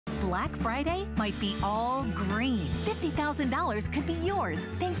Black Friday might be all green. $50,000 could be yours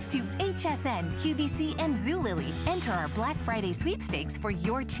thanks to HSN, QVC, and Zulily. Enter our Black Friday sweepstakes for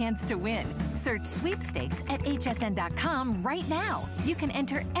your chance to win. Search sweepstakes at hsn.com right now. You can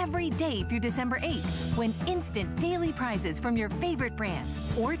enter every day through December 8th. Win instant daily prizes from your favorite brands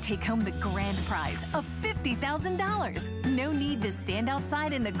or take home the grand prize of $50,000. No need to stand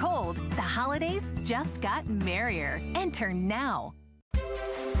outside in the cold. The holidays just got merrier. Enter now.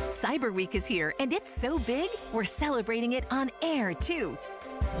 Cyber Week is here, and it's so big, we're celebrating it on air, too.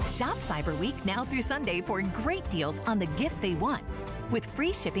 Shop Cyber Week now through Sunday for great deals on the gifts they want, with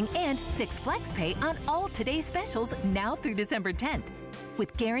free shipping and 6 Flex Pay on all today's specials now through December 10th.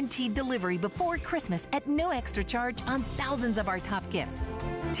 With guaranteed delivery before Christmas at no extra charge on thousands of our top gifts.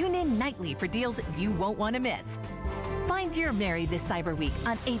 Tune in nightly for deals you won't want to miss. Find your Merry this Cyber Week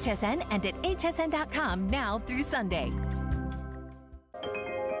on HSN and at hsn.com now through Sunday.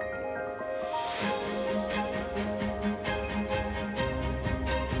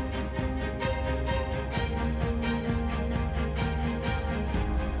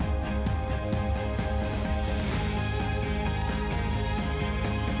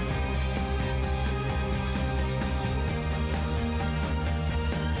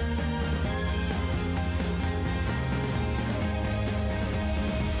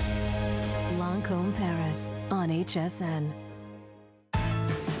 Paris on HSN.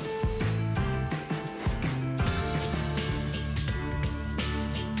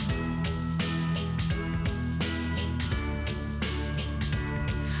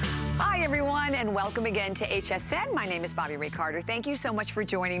 Hi everyone, and welcome again to HSN. My name is Bobby Ray Carter. Thank you so much for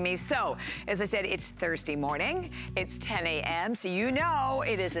joining me. So, as I said, it's Thursday morning. It's 10 a.m., so you know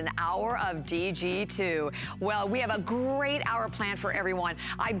it is an hour of DG2. Well, we have a great hour planned for everyone.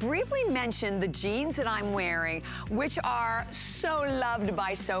 I briefly mentioned the jeans that I'm wearing, which are so loved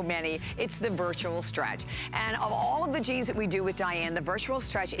by so many. It's the virtual stretch. And of all of the jeans that we do with Diane, the virtual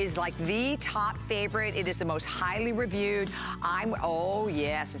stretch is like the top favorite. It is the most highly reviewed. Oh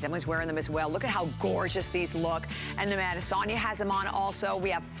yes, Miss Emily's wearing them as well. Look at how gorgeous these look. And Sonia has them on also. We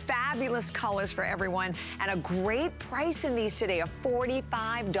have fabulous colors for everyone and a great price in these today of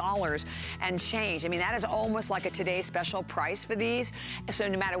 $45 and change. I mean, that is almost like a today's special price for these. So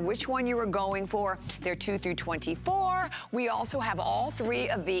no matter which one you are going for, they're 2 through 24. We also have all 3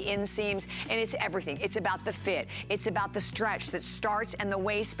 of the inseams, and it's everything. It's about the fit. It's about the stretch that starts in the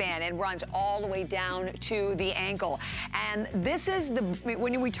waistband and runs all the way down to the ankle. And this is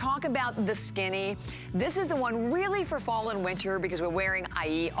when we talk about the skinny, this is the one really for fall and winter because we're wearing,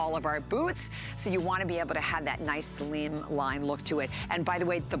 i.e., all of our boots. So you want to be able to have that nice slim line look to it. And by the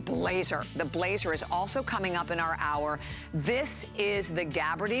way, the blazer is also coming up in our hour. This is the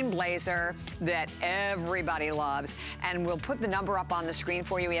gabardine blazer that everybody loves. And we'll put the number up on the screen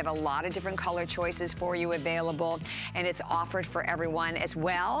for you. We have a lot of different color choices for you available. And it's offered for everyone as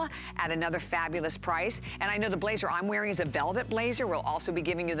well at another fabulous price. And I know the blazer I'm wearing is a velvet blazer. We'll also be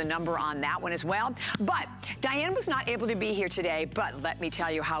giving you the number on that one as well. But Diane was not able to be here today, but let me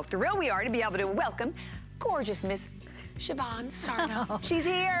tell you how thrilled we are to be able to welcome gorgeous Miss Siobhan Sarno. Oh. She's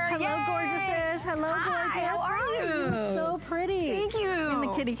here. Hello, yay! Gorgeouses. Hello, gorgeous. How are you? You look so pretty. Thank you. In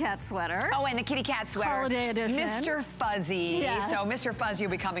the kitty cat sweater. Oh, and the kitty cat sweater. Holiday edition. Mr. Fuzzy. Yes. So Mr. Fuzzy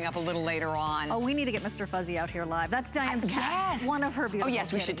will be coming up a little later on. Oh, we need to get Mr. Fuzzy out here live. That's Diane's cat. Yes. One of her beautiful Oh, yes,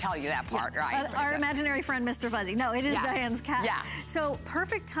 kitties. we should tell you that part, right? Our imaginary friend, Mr. Fuzzy. No, it is Diane's cat. Yeah. So,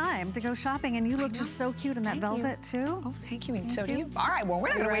 perfect time to go shopping, and you look just so cute in that velvet, too. Oh, thank you, and so do you. All right, well, we're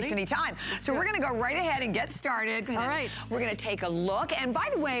not going to waste any time. So we're going to go right ahead and get started. All right. We're going to take a look. And by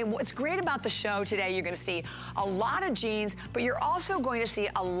the way, what's great about the show today, you're going to see a lot of jeans, but you're also going to see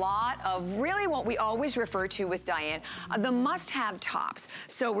a lot of really what we always refer to with Diane, the must-have tops.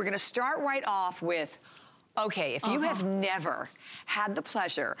 So we're going to start right off with, okay, if you have never had the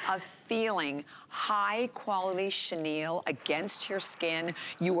pleasure of feeling high-quality chenille against your skin,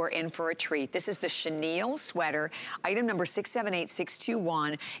 you are in for a treat. This is the chenille sweater, item number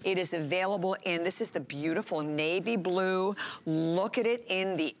 678621. It is available in, this is the beautiful navy blue. Look at it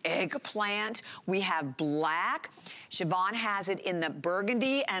in the eggplant. We have black. Siobhan has it in the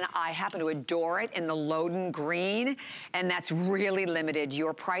burgundy, and I happen to adore it in the Loden green, and that's really limited.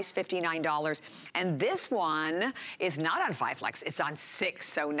 Your price, $59. And this one is not on 5 Flex, it's on 6,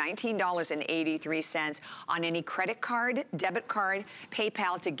 so $19.83 on any credit card, debit card,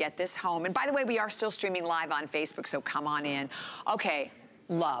 PayPal to get this home. And by the way, we are still streaming live on Facebook, so come on in. Okay,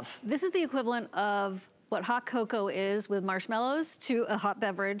 love. This is the equivalent of what hot cocoa is with marshmallows to a hot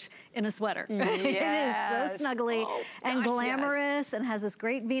beverage in a sweater. Yes. It is so snuggly and glamorous and has this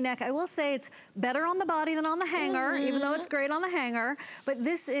great V-neck. I will say it's better on the body than on the hanger, even though it's great on the hanger. But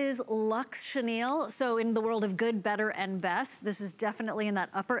this is luxe chenille. So in the world of good, better, and best, this is definitely in that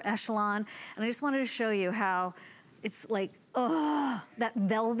upper echelon. And I just wanted to show you how it's like, oh, that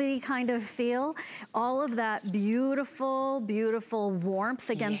velvety kind of feel. All of that beautiful, beautiful warmth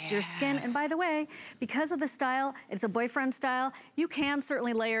against your skin. And by the way, because of the style, it's a boyfriend style, you can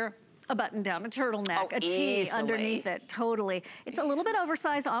certainly layer a button down, a turtleneck, a tee underneath it, totally. It's a little bit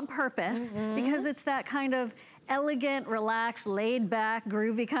oversized on purpose because it's that kind of elegant, relaxed, laid back,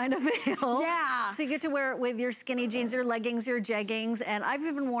 groovy kind of feel. Yeah. So you get to wear it with your skinny jeans, your leggings, your jeggings, and I've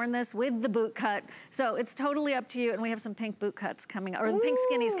even worn this with the boot cut. So it's totally up to you, and we have some pink boot cuts coming up, or the pink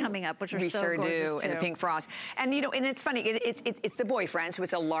skinnies coming up, which are so gorgeous. We sure do, and the pink frost. And you know, and it's funny, it's the boyfriend, so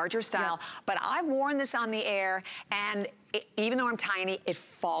it's a larger style, but I've worn this on the air, and even though I'm tiny, it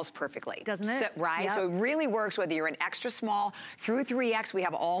falls perfectly. Doesn't it? So, right? Yep. So it really works whether you're an extra small through 3X. We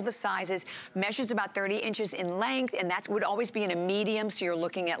have all the sizes. Measures about 30 inches in length, and that would always be in a medium, so you're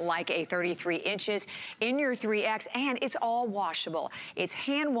looking at like a 33 inches in your 3X, and it's all washable. It's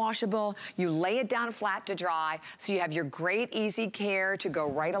hand washable. You lay it down flat to dry, so you have your great easy care to go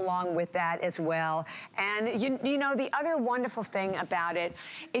right along with that as well. And you know, the other wonderful thing about it,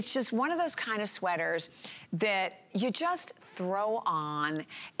 it's just one of those kind of sweaters that you just throw on.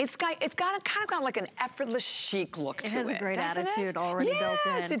 It's kind of got like an effortless chic look to it. It has a great attitude already built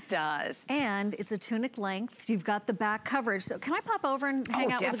in. Yes, it does. And it's a tunic length. You've got the back coverage. So can I pop over and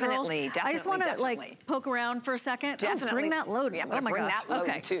hang out with the girls? Definitely. I just want to like poke around for a second. Definitely. Bring that load. Yeah, oh my gosh.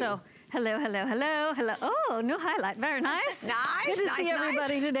 Okay, so hello, hello, hello, hello. Oh, new highlight. Very nice. Nice. Good to see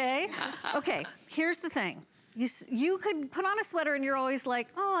everybody today. Okay, here's the thing. You could put on a sweater and you're always like,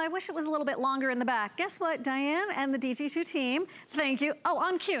 oh, I wish it was a little bit longer in the back. Guess what, Diane and the DG2 team, thank you. Oh,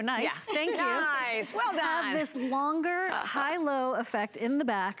 on cue, nice, thank you. Nice, well done. Have this longer high-low effect in the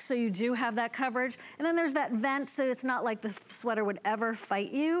back, so you do have that coverage. And then there's that vent, so it's not like the sweater would ever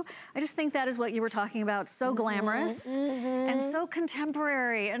fight you. I just think that is what you were talking about, so glamorous and so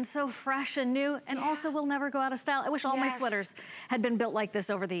contemporary and so fresh and new, and also will never go out of style. I wish all my sweaters had been built like this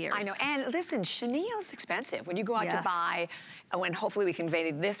over the years. I know, and listen, chenille's expensive. When you go out to buy, when hopefully we convey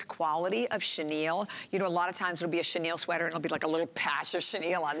this quality of chenille, you know, a lot of times it'll be a chenille sweater and it'll be like a little patch of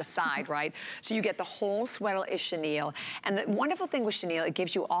chenille on the side, right? So you get the whole sweater is chenille. And the wonderful thing with chenille, it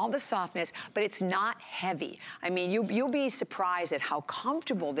gives you all the softness, but it's not heavy. I mean, you'll be surprised at how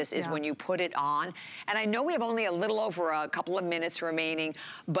comfortable this is when you put it on. And I know we have only a little over a couple of minutes remaining,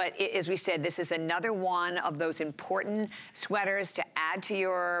 but as we said, this is another one of those important sweaters to add to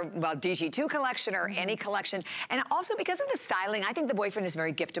your, well, DG2 collection or any collection. And also because of the style, I think the boyfriend is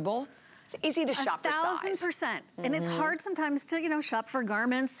very giftable. It's easy to shop for size. 1000%. And it's hard sometimes to, you know, shop for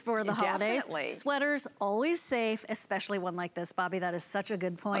garments for the holidays. Sweaters, always safe, especially one like this, Bobby. That is such a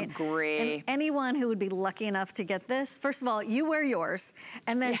good point. Agree. And anyone who would be lucky enough to get this, first of all, you wear yours,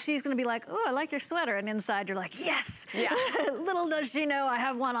 and then she's gonna be like, oh, I like your sweater. And inside you're like, yes. Yeah. Little does she know I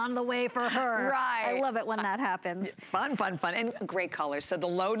have one on the way for her. Right. I love it when that happens. Fun, fun, fun. And great colors. So the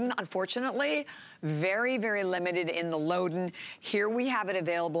Loden, unfortunately, very, very limited in the Loden. Here we have it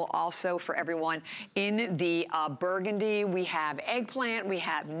available also for everyone in the burgundy. We have eggplant, we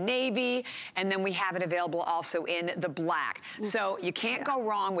have navy, and then we have it available also in the black. So you can't go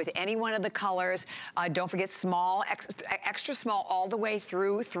wrong with any one of the colors. Don't forget small, extra small all the way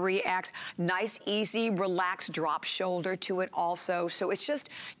through 3X. Nice, easy, relaxed drop shoulder to it also. So it's just,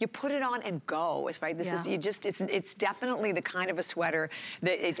 you put it on and go. It's right. This is, you just, it's definitely the kind of a sweater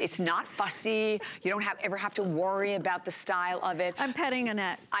that it's not fussy. You don't ever have to worry about the style of it. I'm petting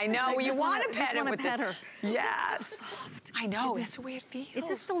Annette. I know, you want to pet it with this. Her. Yes. So soft. I know, that's the way it feels. It's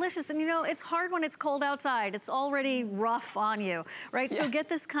just delicious. And you know, it's hard when it's cold outside. It's already rough on you, right? So get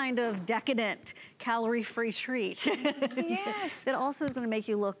this kind of decadent, calorie-free treat. Yes. That also is going to make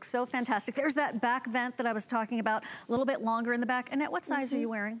you look so fantastic. There's that back vent that I was talking about, a little bit longer in the back. Annette, what size are you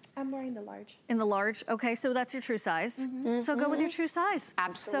wearing? I'm wearing the large. In the large? Okay, so that's your true size. So go with your true size.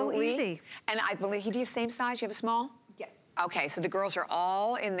 Absolutely. So easy. And I believe, do you have the same size? You have a small? Yes. Okay, so the girls are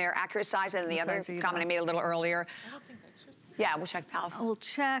all in their accurate size, and the other comment I made a little earlier. I don't think extra. Yeah, we'll check Val's. We'll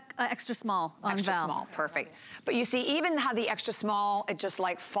check extra small on extra Val. Small, perfect. But you see, even how the extra small, it just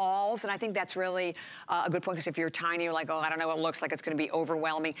like falls, and I think that's really a good point, because if you're tiny, you're like, oh, I don't know, it looks like it's gonna be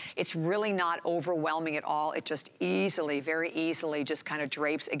overwhelming. It's really not overwhelming at all. It just easily, very easily just kind of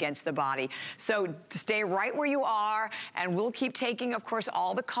drapes against the body. So stay right where you are, and we'll keep taking, of course,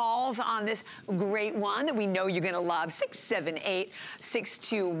 all the calls on this great one that we know you're gonna love.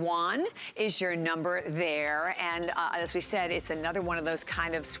 678-621 is your number there. And as we said, it's another one of those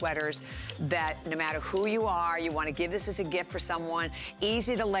kind of sweaters that no matter who you are, you wanna give this as a gift for someone,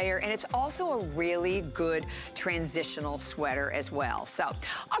 easy to layer, and it's also a really good transitional sweater as well. So,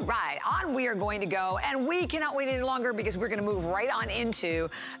 all right, on we are going to go, and we cannot wait any longer because we're gonna move right on into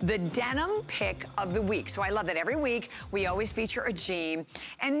the denim pick of the week. So I love that every week we always feature a jean,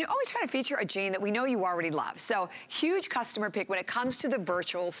 and you always try to feature a jean that we know you already love. So huge customer pick when it comes to the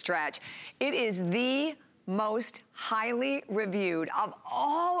virtual stretch. It is the most highly reviewed of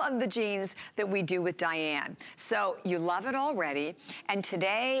all of the jeans that we do with Diane. So you love it already. And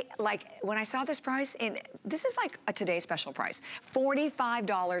today, like when I saw this price, this is like a today special price,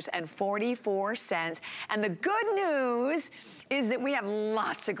 $45.44. And the good news is that we have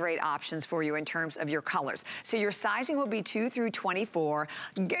lots of great options for you in terms of your colors. So your sizing will be 2 through 24.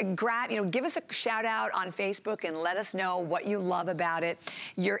 Give us a shout out on Facebook and let us know what you love about it.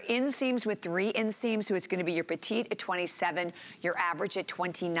 Your inseams with 3 inseams, so it's going to be your petite at 27, your average at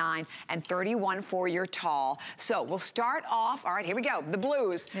 29, and 31 for your tall. So we'll start off, all right, here we go, the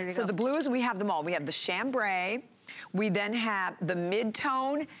blues. So the blues, we have them all. We have the chambray, we then have the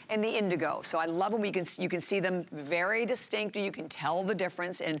mid-tone and the indigo. So I love them. You can see them very distinct. You can tell the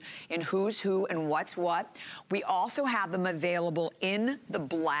difference in who's who and what's what. We also have them available in the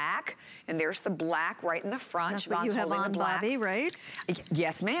black. And there's the black right in the front. That's what you have on, Bobby, right?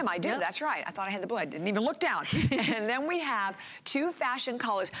 Yes, ma'am, I do. Yep. That's right. I thought I had the blue. I didn't even look down. And then we have 2 fashion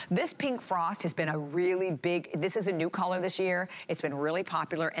colors. This pink frost has been a really big, this is a new color this year. It's been really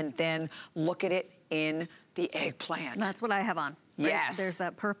popular. And then look at it in the eggplant. That's what I have on. Right? Yes. There's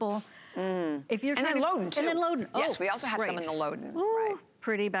that purple. If you're and then Loden, too. And then Loden. Oh, yes, we also have some in the Loden. Ooh, right.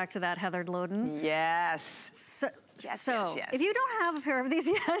 Pretty, back to that heathered Loden. Yes. So, yes. If you don't have a pair of these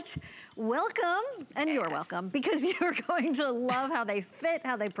yet, welcome, and you're welcome, because you're going to love how they fit,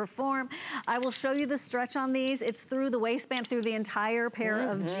 how they perform. I will show you the stretch on these. It's through the waistband, through the entire pair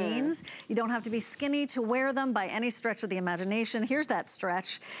of jeans. You don't have to be skinny to wear them by any stretch of the imagination. Here's that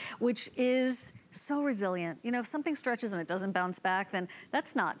stretch, which is so resilient. You know, if something stretches and it doesn't bounce back, then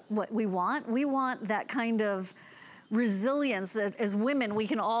that's not what we want. We want that kind of resilience that as women we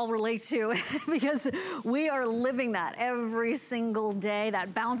can all relate to because we are living that every single day,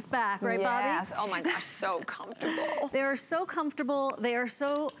 that bounce back, right, Bobby? Yes, oh my gosh, so comfortable. They are so comfortable, they are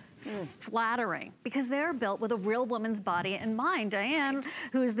so flattering because they're built with a real woman's body in mind. Diane,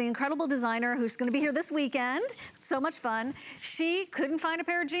 who is the incredible designer who's going to be here this weekend, so much fun, she couldn't find a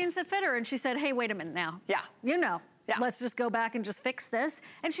pair of jeans that fit her and she said, hey, wait a minute now. Yeah. You know. Yeah. Let's just go back and just fix this.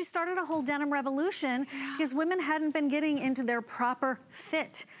 And she started a whole denim revolution because women hadn't been getting into their proper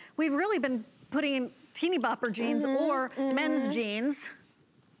fit. We'd really been putting in teeny bopper jeans or men's jeans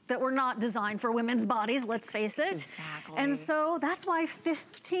that were not designed for women's bodies, let's face it. Exactly. And so that's why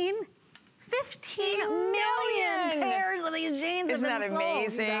 15 million pairs of these jeans Isn't have been that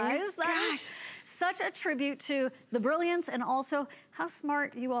amazing? sold, you guys. That is such a tribute to the brilliance and also how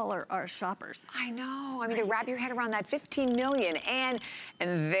smart you all are shoppers. I know. I mean, to wrap your head around that 15 million. And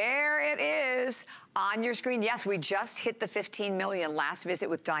there it is on your screen. Yes, we just hit the 15 million last visit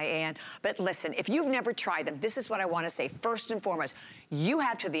with Diane. But listen, if you've never tried them, this is what I want to say. First and foremost, you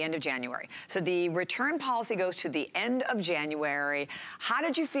have to the end of January. So the return policy goes to the end of January. How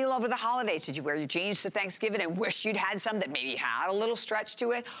did you feel over the holidays? Did you wear your jeans to Thanksgiving and wish you'd had some that maybe had a little stretch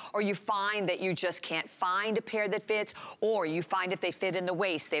to it? Or you find that you just can't find a pair that fits? Or you find if they fit in the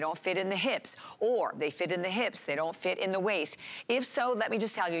waist, they don't fit in the hips? Or they fit in the hips, they don't fit in the waist? If so, let me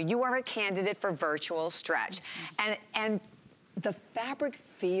just tell you, you are a candidate for virtual stretch. And the fabric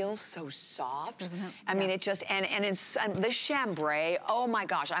feels so soft. Doesn't it? I mean, it just, and this chambray, oh my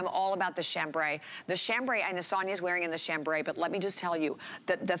gosh, I'm all about the chambray. The chambray, I know Sonia's wearing in the chambray, but let me just tell you,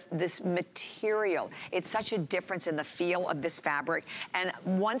 this material, it's such a difference in the feel of this fabric. And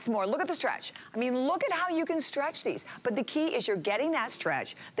once more, look at the stretch. I mean, look at how you can stretch these. But the key is you're getting that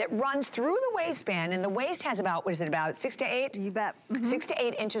stretch that runs through the waistband, and the waist has about, what is it, about 6 to 8? You bet. 6 to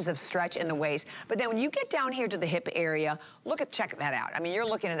 8 inches of stretch in the waist. But then when you get down here to the hip area, look at check that out. I mean, you're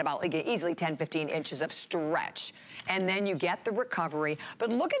looking at about like easily 10, 15 inches of stretch. And then you get the recovery.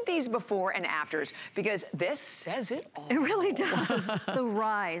 But look at these before and afters, because this says it all. It really does. The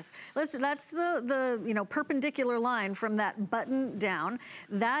rise. That's the you know, perpendicular line from that button down.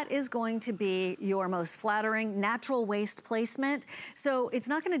 That is going to be your most flattering natural waist placement. So it's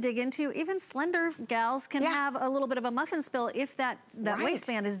not going to dig into, even slender gals can have a little bit of a muffin spill if that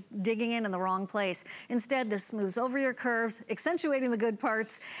waistband is digging in the wrong place. Instead, this smooths over your curves, accentuating the good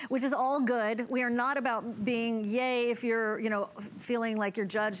parts, which is all good. We are not about being yay if you're, you know, feeling like you're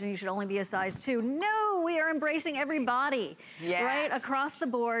judged and you should only be a size 2. No, we are embracing every body, right? Across the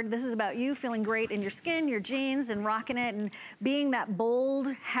board. This is about you feeling great in your skin, your jeans, and rocking it, and being that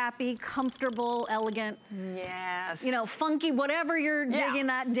bold, happy, comfortable, elegant, you know, funky, whatever you're digging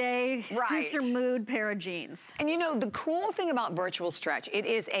that day, suits your mood pair of jeans. And you know, the cool thing about Virtual Stretch, it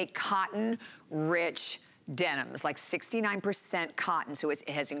is a cotton-rich denim. It's like 69% cotton, so it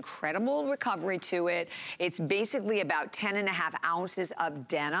has incredible recovery to it. It's basically about 10.5 ounces of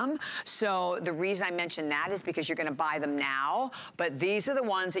denim. So the reason I mention that is because you're gonna buy them now, but these are the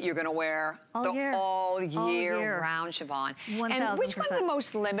ones that you're gonna wear all year round, Siobhan. 1000%. And which one's the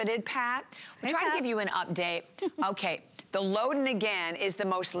most limited, Pat? We'll try to give you an update. Okay. The Loden, again, is the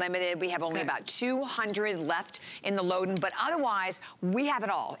most limited. We have only about 200 left in the Loden, but otherwise, we have it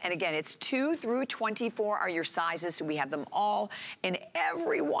all. And again, it's 2 through 24 are your sizes, so we have them all in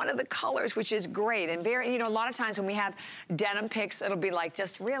every one of the colors, which is great. And very, you know, a lot of times when we have denim picks, it'll be like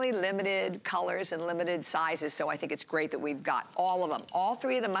just really limited colors and limited sizes, so I think it's great that we've got all of them. All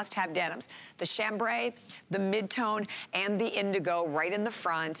 3 of the must-have denims. The chambray, the mid-tone, and the indigo right in the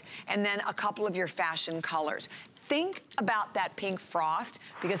front, and then a couple of your fashion colors. Think about that pink frost,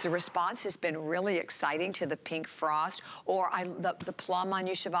 because the response has been really exciting to the pink frost. Or the plum on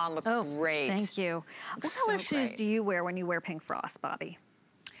you, Siobhan, look great. Thank you. What color shoes do you wear when you wear pink frost, Bobby?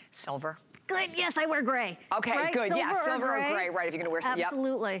 Silver. Good, yes, I wear gray. Okay, good, silver or gray, right, if you're gonna wear something.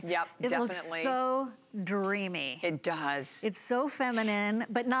 Absolutely. Yep, it definitely. Looks so dreamy. It does. It's so feminine,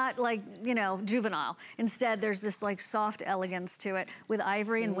 but not like, you know, juvenile. Instead, there's this like soft elegance to it with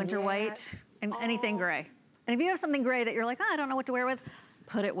ivory and winter white and anything gray. And if you have something gray that you're like, oh, I don't know what to wear with,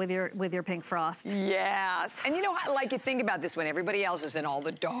 put it with your pink frost. Yes. And you know, like, you think about this when everybody else is in all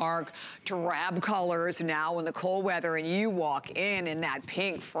the dark, drab colors now in the cold weather, and you walk in that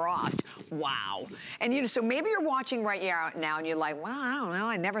pink frost. Wow. And you know, so maybe you're watching right now and you're like, well, I don't know,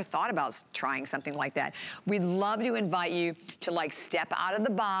 I never thought about trying something like that. We'd love to invite you to like step out of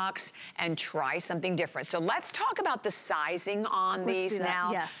the box and try something different. So let's talk about the sizing on these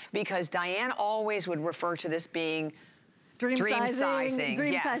now. Yes. Because Diane always would refer to this being Dream sizing.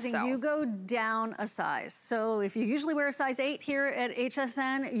 You go down a size. So if you usually wear a size 8 here at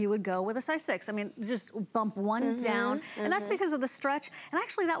HSN, you would go with a size 6. I mean, just bump one down. And that's because of the stretch. And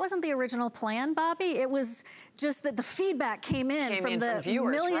actually, that wasn't the original plan, Bobby. It was just that the feedback came in from the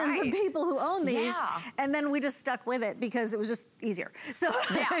viewers, millions of people who own these. And then we just stuck with it because it was just easier. So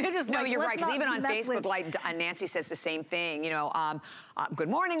just no, you're right. Because even on Facebook, like Nancy says the same thing. You know, good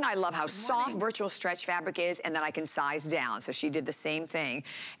morning. I love how soft virtual stretch fabric is, and then I can size down. So she did the same thing.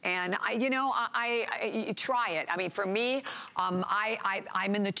 And you try it. I mean, for me,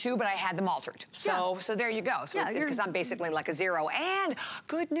 I'm in the 2, but I had them altered. So there you go. So because I'm basically like a 0. And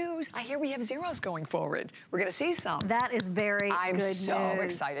good news, I hear we have zeros going forward. We're gonna see some. That is very good news. I'm so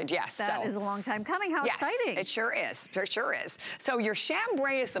excited, yes. That is a long time coming, how exciting. It sure is, it sure is. So your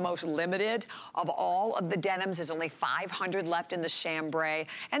chambray is the most limited of all of the denims. There's only 500 left in the chambray.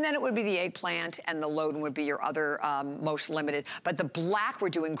 And then it would be the eggplant, and the Loden would be your other most limited. But the black, we're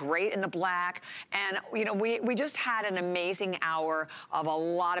doing great in the black. And you know, we just had an amazing hour of a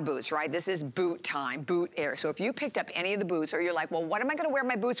lot of boots, right? This is boot time, boot air. So if you picked up any of the boots, or you're like, well, what am I gonna wear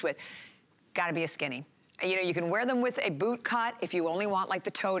my boots with? Gotta be a skinny. You know, you can wear them with a boot cut if you only want like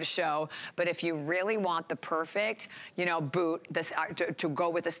the toe to show, but if you really want the perfect, you know, boot to go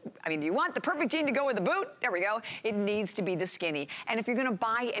with this, I mean, you want the perfect jean to go with the boot? There we go. It needs to be the skinny. And if you're gonna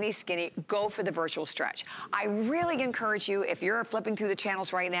buy any skinny, go for the virtual stretch. I really encourage you, if you're flipping through the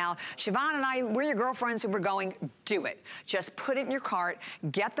channels right now, Siobhan and I, we're your girlfriends and we're going, do it. Just put it in your cart,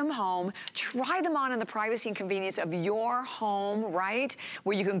 get them home, try them on in the privacy and convenience of your home, right?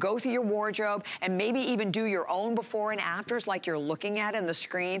 Where you can go through your wardrobe and maybe even do your own before and afters like you're looking at in the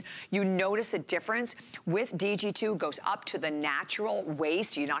screen. You notice the difference with DG2 goes up to the natural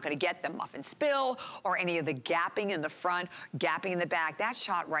waist. You're not gonna get the muffin spill or any of the gapping in the front, gapping in the back. That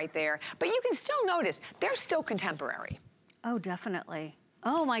shot right there. But you can still notice they're still contemporary. Oh, definitely.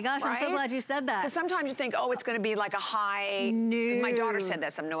 Oh my gosh, right? I'm so glad you said that. Because sometimes you think, oh, it's gonna be like a high, no. My daughter said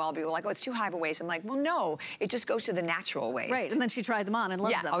that, some Noelle people were like, oh, it's too high of a waist. I'm like, well, no, it just goes to the natural waist. Right, and then she tried them on and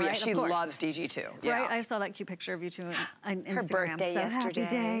loves them, oh right? Yeah, she loves DG too. Yeah. Right, I saw that cute picture of you two on Instagram. Her birthday yesterday.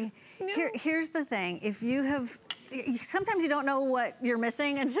 Happy day. No. Here's the thing, if you have, sometimes you don't know what you're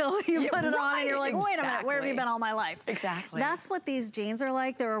missing until you put it on and you're like, wait a minute, where have you been all my life? Exactly. That's what these jeans are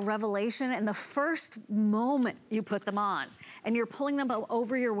like. They're a revelation, and the first moment you put them on and you're pulling them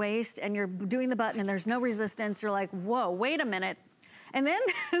over your waist and you're doing the button and there's no resistance, you're like, whoa, wait a minute. And then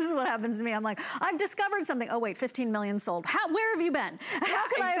this is what happens to me. I'm like, I've discovered something. Oh wait, 15 million sold. Where have you been? How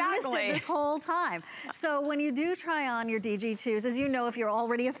could I have missed it this whole time? So when you do try on your DG2s, as you know, if you're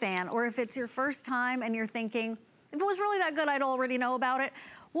already a fan or if it's your first time and you're thinking, if it was really that good, I'd already know about it.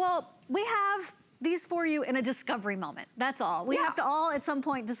 Well, we have these for you in a discovery moment. That's all. We have to all at some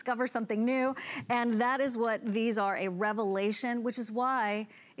point discover something new, and that is what these are, a revelation, which is why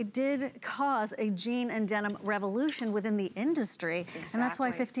it did cause a jean and denim revolution within the industry. Exactly. And that's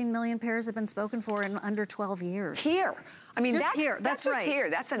why 15 million pairs have been spoken for in under 12 years. Here. I mean, just here. That's just right.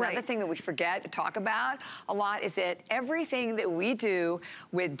 Here. That's another thing that we forget to talk about a lot, is that everything that we do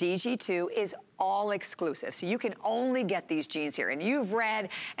with DG2 is all exclusive. So you can only get these jeans here. And you've read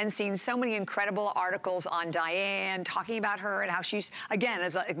and seen so many incredible articles on Diane, talking about her and how she's, again,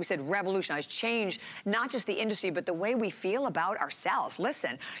 as like we said, revolutionized, changed not just the industry, but the way we feel about ourselves.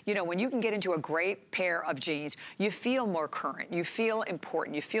 Listen, you know, when you can get into a great pair of jeans, you feel more current, you feel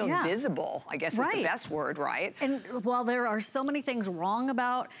important, you feel visible, I guess is the best word, right? And while there are so many things wrong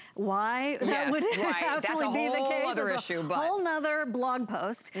about why that would actually be the case, that's a whole nother blog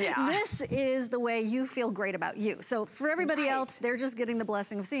post. This is the way you feel great about you. So for everybody else, they're just getting the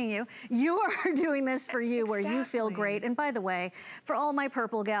blessing of seeing you. You are doing this for you where you feel great. And by the way, for all my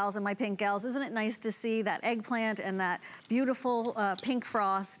purple gals and my pink gals, isn't it nice to see that eggplant and that beautiful pink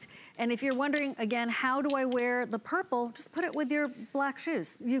frost? And if you're wondering, again, how do I wear the purple? Just put it with your black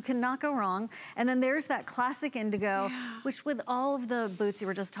shoes. You cannot go wrong. And then there's that classic indigo, which with all of the boots you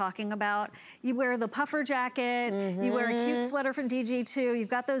were just talking about, you wear the puffer jacket, you wear a cute sweater from DG2, you've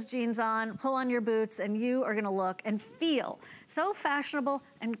got those jeans on, pull on your boots, and you are gonna look and feel so fashionable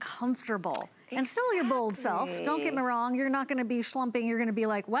and comfortable. And still your bold self. Don't get me wrong, you're not gonna be schlumping, you're gonna be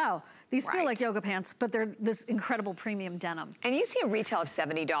like, wow, these feel like yoga pants, but they're this incredible premium denim. And you see a retail of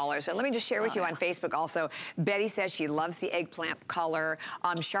 $70. And let me just share with you on Facebook also, Betty says she loves the eggplant color.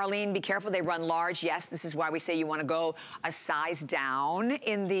 Charlene, be careful, they run large. Yes, this is why we say you wanna go a size down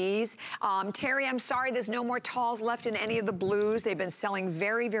in these. Terry, I'm sorry, there's no more talls left in any of the blues. They've been selling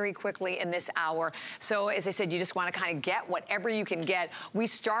very, very quickly in this hour. So as I said, you just wanna kind of get whatever you can get. We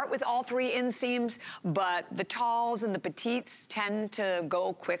start with all three inseams, but the talls and the petites tend to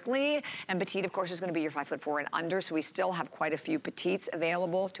go quickly. And petite, of course, is gonna be your 5'4" and under, so we still have quite a few petites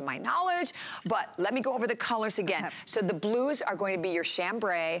available to my knowledge. But let me go over the colors again. So the blues are going to be your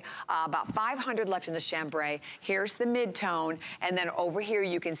chambray, about 500 left in the chambray. Here's the mid-tone, and then over here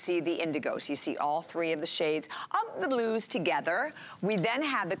you can see the indigos. You see all three of the shades of the blues together. We then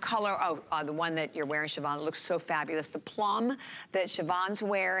have the color, the one that you're wearing, Siobhan, looks so fabulous. The plum that Siobhan's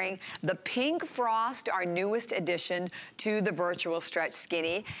wearing. The pink frost, our newest addition to the virtual stretch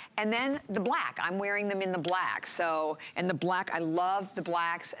skinny. And then the black, I'm wearing them in the black. So, and the black, I love the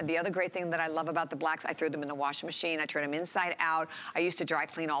blacks. And the other great thing that I love about the blacks, I throw them in the washing machine. I turn them inside out. I used to dry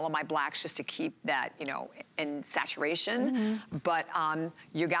clean all of my blacks just to keep that, you know, in saturation. But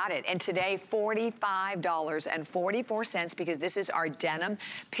you got it. And today, $45.44 because this is our denim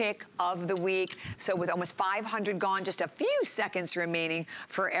pick of the week. So with almost 500 gone, just a few seconds remaining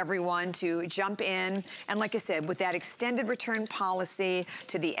for everyone to jump in. And like I said, with that extended return policy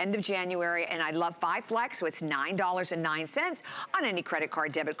to the end of January, and I love 5 flex, so it's $9.09 on any credit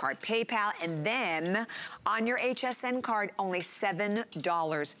card, debit card, PayPal, and then on your HSN card, only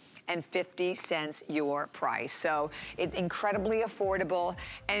 $7.50 your price. So it's incredibly affordable,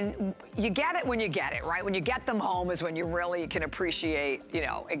 and you get it when you get it, right? When you get them home is when you really can appreciate, you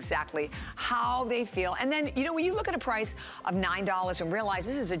know, exactly how they feel. And then, you know, when you look at a price of $9 and realize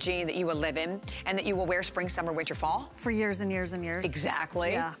this is a jean that you will live in and that you will wear spring, summer, winter, fall. For years and years and years.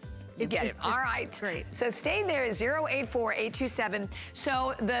 Exactly. Yeah. You get it. All right. Great. So stay there, 084827.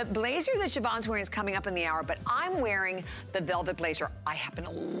 So the blazer that Siobhan's wearing is coming up in the hour, but I'm wearing the velvet blazer. I happen to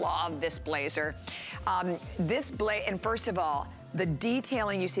love this blazer. And first of all, the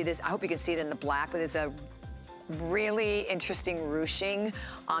detailing, you see this, I hope you can see it in the black, but there's a really interesting ruching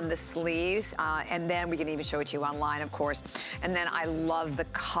on the sleeves. And then we can even show it to you online, of course. And then I love the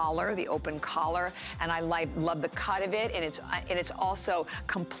collar, the open collar, and I love the cut of it. And it's also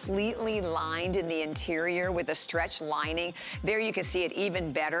completely lined in the interior with a stretch lining. There you can see it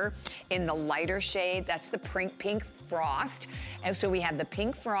even better in the lighter shade. That's the pink frost. And so we have the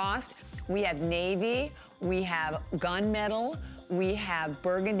pink frost, we have navy, we have gunmetal, we have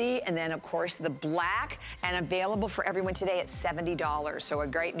burgundy, and then of course the black, and available for everyone today at $70. So a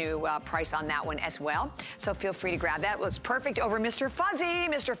great new price on that one as well. So feel free to grab that. Looks perfect over Mr. Fuzzy.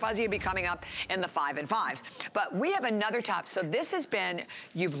 Mr. Fuzzy will be coming up in the 5 and 5s. But we have another top. So this has been,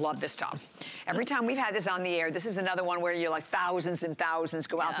 you've loved this top. Every time we've had this on the air, this is another one where you're like thousands and thousands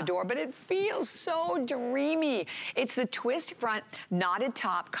go out the door, but it feels so dreamy. It's the twist front knotted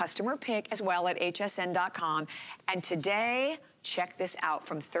top, customer pick as well at hsn.com. And today, check this out,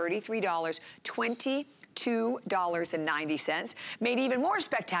 from $33, $22.90. Made even more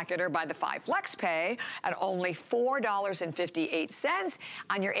spectacular by the 5 Flex Pay at only $4.58.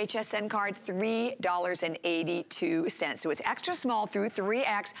 On your HSN card, $3.82. So it's extra small through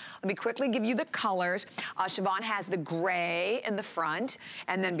 3X. Let me quickly give you the colors. Siobhan has the gray in the front,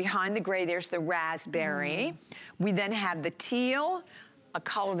 and then behind the gray, there's the raspberry. We then have the teal. A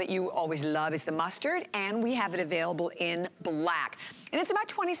color that you always love is the mustard, and we have it available in black. And it's about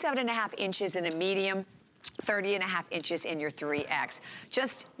 27.5 inches in a medium, 30.5 inches in your 3X.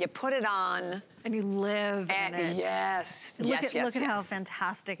 Just, you put it on. And you live in it. Yes, Look at how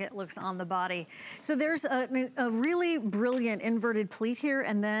fantastic it looks on the body. So there's a really brilliant inverted pleat here,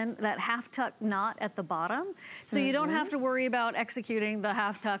 and then that half tuck knot at the bottom. So you don't have to worry about executing the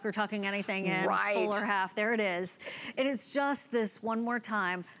half tuck or tucking anything in, full or half. There it is. And it's just this, one more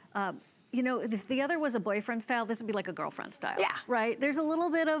time, you know, if the other was a boyfriend style, this would be like a girlfriend style. Yeah. Right? There's a little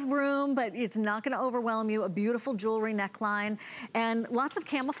bit of room, but it's not gonna overwhelm you. A beautiful jewelry neckline, and lots of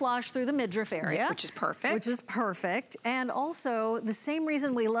camouflage through the midriff area. Which is perfect. Which is perfect. And also, the same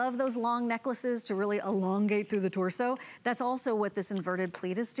reason we love those long necklaces to really elongate through the torso, that's also what this inverted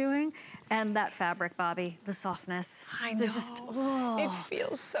pleat is doing. And that fabric, Bobby, the softness. I know. It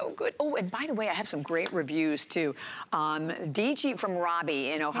feels so good. Oh, and by the way, I have some great reviews too. DG from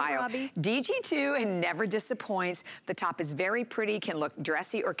Robbie in Ohio. Hey, Robbie. DG2 and never disappoints. The top is very pretty, can look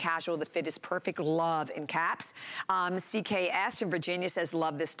dressy or casual. The fit is perfect. Love in caps. CKS in Virginia says,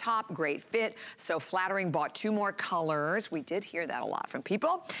 love this top, great fit, so flattering. Bought 2 more colors. We did hear that a lot from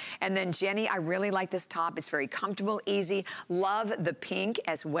people. And then Jenny, I really like this top. It's very comfortable, easy. Love the pink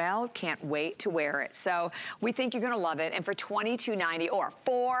as well. Can't wait to wear it. So we think you're gonna love it. And for $22.90 or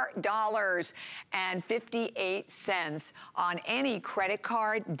 $4.58 on any credit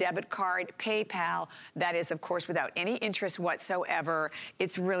card, debit card, PayPal, that is, of course, without any interest whatsoever.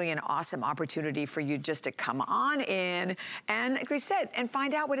 It's really an awesome opportunity for you just to come on in and, like we said, and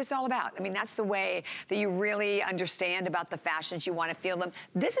find out what it's all about. I mean, that's the way that you really understand about the fashions. You want to feel them.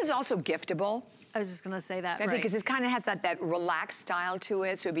 This is also giftable. I was just going to say that, right? Because it kind of has that relaxed style to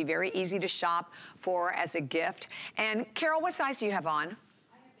it, so it'd be very easy to shop for as a gift. And Carol, what size do you have on?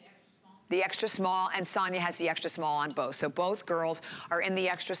 The extra small, and Sonia has the extra small on both. So both girls are in the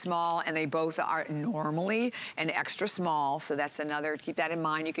extra small, and they both are normally an extra small. So that's another, keep that in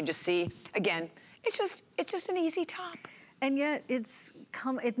mind. You can just see, again, it's just an easy top. And yet it's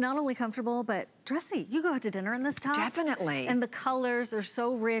not only comfortable, but dressy. You go out to dinner in this top. Definitely. And the colors are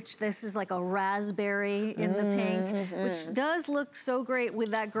so rich. This is like a raspberry in the pink, which does look so great with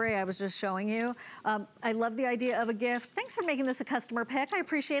that gray I was just showing you. I love the idea of a gift. Thanks for making this a customer pick. I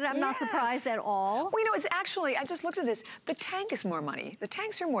appreciate it. I'm not surprised at all. Well, you know, it's actually, I just looked at this. The tank is more money. The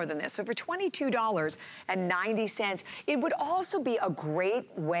tanks are more than this. So for $22.90, it would also be a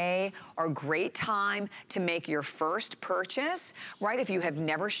great way or great time to make your first purchase, right? If you have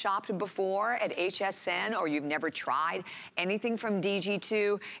never shopped before at HSN, or you've never tried anything from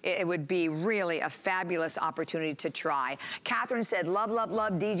DG2, it would be really a fabulous opportunity to try. Catherine said, love, love,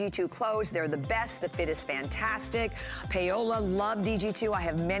 love DG2 clothes. They're the best. The fit is fantastic. Paola, love DG2. I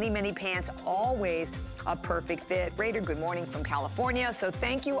have many, many pants, always a perfect fit. Raider, good morning from California. So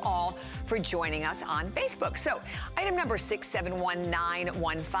thank you all for joining us on Facebook. So item number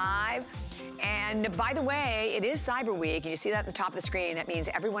 671915. And by the way, it is Cyber Week, and you see that at the top of the screen. That means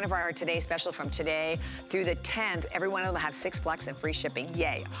every one of our Today Special from today through the 10th, every one of them have 6 flex and free shipping.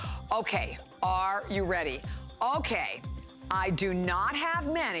 Yay. Okay, are you ready? Okay, I do not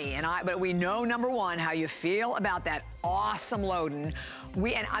have many, but we know, number one, how you feel about that awesome Loden.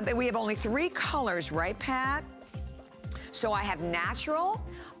 We have only 3 colors, right, Pat? So I have natural,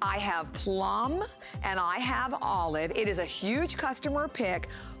 I have plum, and I have olive. It is a huge customer pick.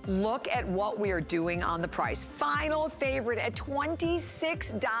 Look at what we are doing on the price. Final favorite at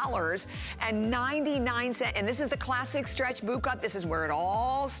 $26.99. And this is the classic stretch boot cut. This is where it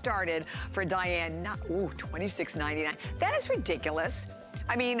all started for Diane. $26.99. That is ridiculous.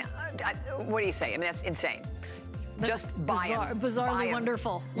 I mean, what do you say? I mean, that's insane. Just buy them. Bizarrely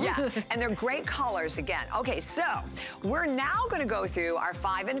wonderful. Yeah, and they're great colors again. Okay, so we're now gonna go through our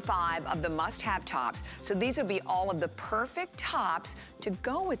 5 and 5 of the must-have tops. So these will be all of the perfect tops to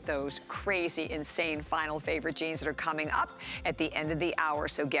go with those crazy, insane final favorite jeans that are coming up at the end of the hour.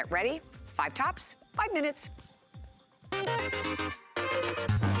 So get ready, 5 tops, 5 minutes.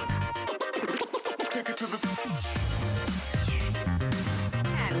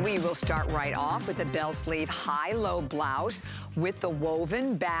 And we will start right off with the bell sleeve high-low blouse with the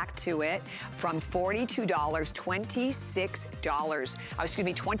woven back to it from $42,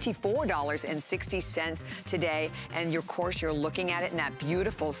 $24.60 today. And of course, you're looking at it in that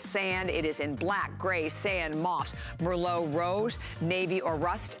beautiful sand. It is in black, gray, sand, moss, merlot, rose, navy, or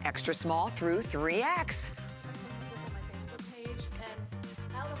rust, extra small through 3X.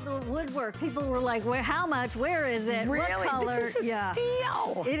 The woodwork, people were like, "Where? How much? Where is it? Really? What color?" This is a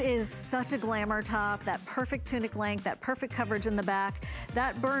steal. It is such a glamour top. That perfect tunic length, that perfect coverage in the back.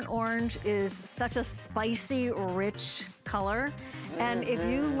 That burnt orange is such a spicy, rich color. And if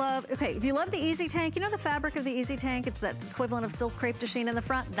you love, if you love the Easy Tank, you know the fabric of the Easy Tank? It's that equivalent of silk crepe de chine in the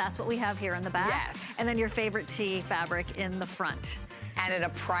front. That's what we have here in the back. Yes. And then your favorite tee fabric in the front. And at a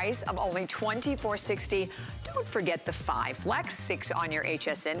price of only $24.60. Don't forget the 5 flex, 6 on your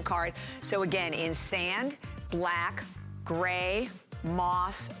HSN card. So again, in sand, black, gray,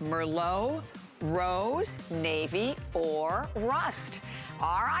 moss, merlot, rose, navy, or rust.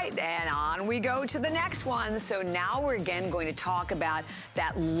 All right, and on we go to the next one. So now we're again going to talk about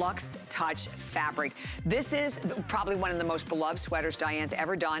that Luxe Touch fabric. This is probably one of the most beloved sweaters Diane's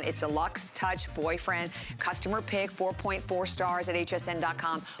ever done. It's a Luxe Touch boyfriend. Customer pick, 4.4 stars at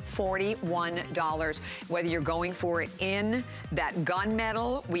hsn.com, $41. Whether you're going for it in that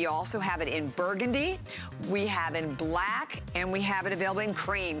gunmetal, we also have it in burgundy, we have in black, and we have it available in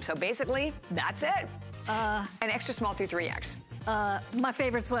cream. So basically, that's it. An extra small through 3X. My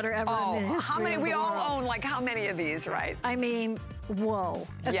favorite sweater ever in the history how many? of the We all world. own like how many of these, right? I mean, whoa.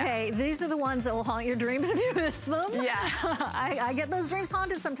 Okay, these are the ones that will haunt your dreams if you miss them. Yeah. I get those dreams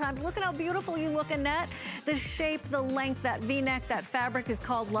haunted sometimes. Look at how beautiful you look, Annette. The shape, the length, that V-neck, that fabric is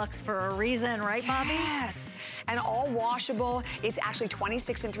called Luxe for a reason, right, Bobby? Yes. And all washable. It's actually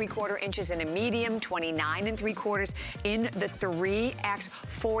 26 3/4 inches in a medium, 29 3/4 in the 3X,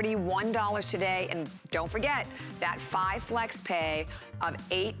 $41 today. And don't forget that 5 flex pay of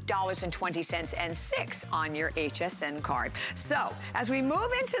 $8.20 and 6 on your HSN card. So as we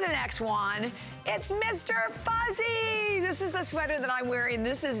move into the next one, it's Mr. Fuzzy. This is the sweater that I'm wearing.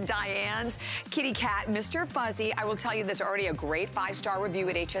 This is Diane's kitty cat, Mr. Fuzzy. I will tell you, there's already a great 5-star review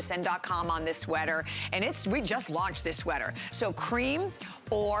at hsn.com on this sweater. And we just launched this sweater. So cream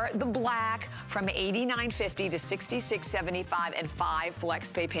or the black from $89.50 to $66.75 and 5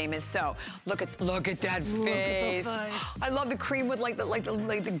 flex pay payments. So look at that face. Look at the face. I love the cream with like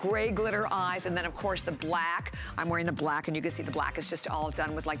the gray glitter eyes, and then of course the black. I'm wearing the black, and you can see the black is just all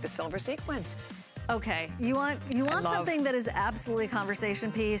done with like the silver sequins. Okay, you want something that is absolutely a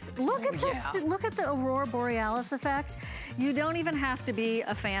conversation piece. Look at this. Yeah. Look at the Aurora Borealis effect. You don't even have to be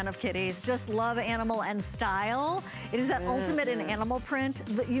a fan of kitties. Just love animal and style. It is that ultimate in animal print.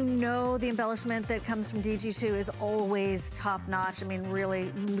 You know the embellishment that comes from DG2 is always top notch. I mean,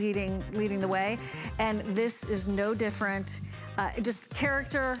 really leading the way. And this is no different. Just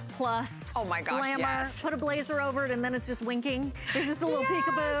character plus glamour. Yes. Put a blazer over it, and then it's just winking. It's just a little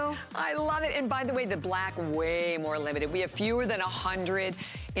peekaboo. I love it. And by the way, the black, way more limited. We have fewer than 100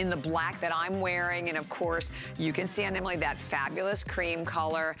 in the black that I'm wearing. And of course, you can see on Emily that fabulous cream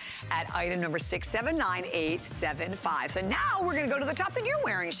color at item number 679875. So now we're gonna go to the top that you're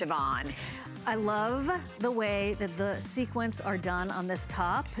wearing, Siobhan. I love the way that the sequins are done on this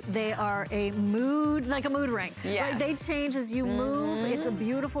top. They are like a mood ring. Yes. Right? They change as you move. It's a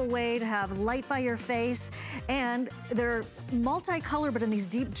beautiful way to have light by your face. And they're multicolored, but in these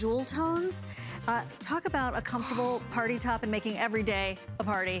deep jewel tones. Talk about a comfortable party top and making every day a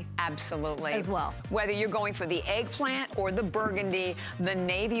party. Absolutely. As well. Whether you're going for the eggplant or the burgundy, the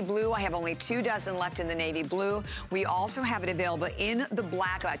navy blue, I have only 2 dozen left in the navy blue. We also have it available in the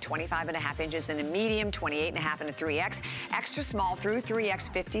black, about 25.5 inches in a medium, 28.5 in a 3X. Extra small through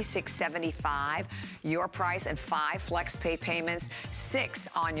 3X, $56.75. Your price and 5 flex pay payments, 6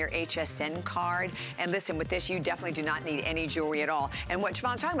 on your HSN card. And listen, with this, you definitely do not need any jewelry at all. And what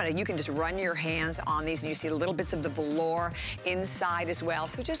Siobhan's talking about, you can just run your hands on these and you see little bits of the velour inside as well.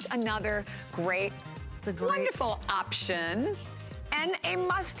 So just another great, wonderful option. And a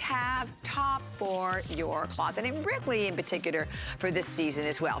must-have top for your closet, and really in particular for this season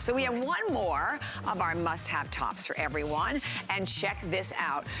as well. So we have one more of our must-have tops for everyone, and check this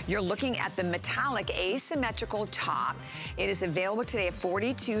out. You're looking at the metallic asymmetrical top. It is available today at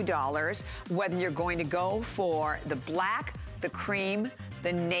 $42, whether you're going to go for the black, the cream,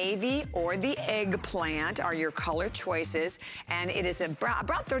 the navy, or the eggplant are your color choices. And it is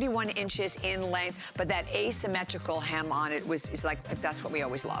about 31 inches in length, but that asymmetrical hem on it is like, that's what we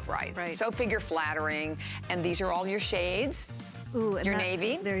always love, right? Right. So figure flattering. And these are all your shades. Ooh, and your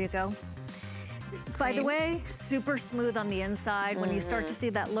navy. There you go. By the way, super smooth on the inside. When you start to see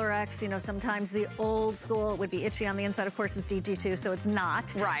that lurex, you know, sometimes the old school would be itchy on the inside. Of course, it's DG2, so it's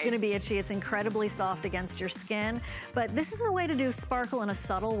not gonna be itchy. It's incredibly soft against your skin. But this is the way to do sparkle in a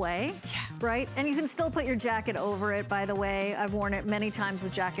subtle way, right? And you can still put your jacket over it, by the way. I've worn it many times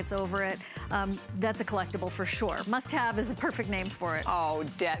with jackets over it. That's a collectible for sure. Must have is a perfect name for it. Oh,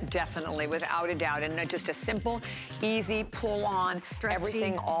 definitely, without a doubt. And just a simple, easy pull on, stretchy.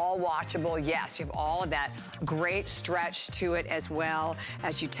 Everything all washable. Yes, you have all of that great stretch to it, as well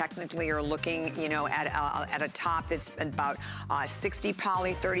as you technically are looking, you know, at a top that's about 60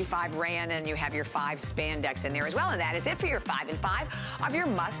 poly, 35 rayon, and you have your 5 spandex in there as well. And that is it for your 5 and 5 of your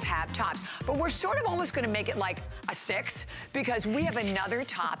must-have tops. But we're sort of almost going to make it like a 6, because we have another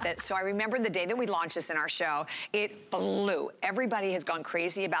top that, so I remember the day that we launched this in our show, it blew. Everybody has gone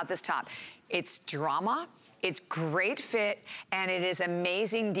crazy about this top. It's drama. It's great fit, and it is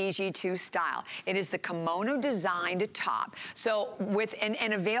amazing DG2 style. It is the kimono designed top. So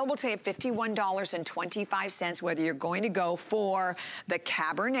and available today at $51.25, whether you're going to go for the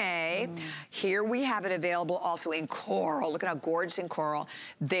Cabernet. Here we have it available also in coral. Look at how gorgeous in coral.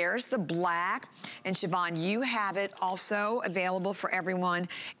 There's the black. And Siobhan, you have it also available for everyone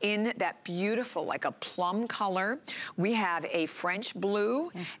in that beautiful, like a plum color. We have a French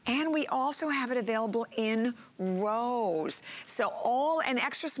blue, and we also have it available in rose. So all an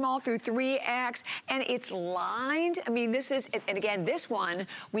extra small through 3X, and it's lined. I mean, this is, and again, this one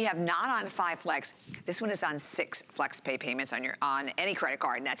we have not on 5 flex. This one is on 6 flex pay payments on any credit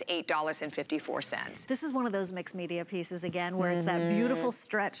card, and that's $8.54. This is one of those mixed media pieces again, where it's that beautiful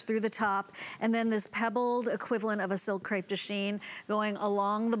stretch through the top, and then this pebbled equivalent of a silk crepe de chine going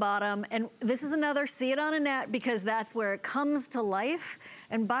along the bottom. And this is another, see it on a net, because that's where it comes to life.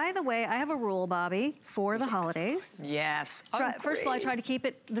 And by the way, I have a rule, Bobby, for the holidays. Yes. First of all, I try to keep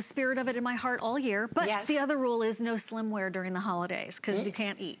the spirit of it in my heart all year. But the other rule is no slim wear during the holidays, because you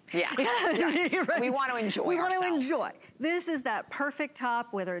can't eat. Right. We want to enjoy We ourselves. want to enjoy. This is that perfect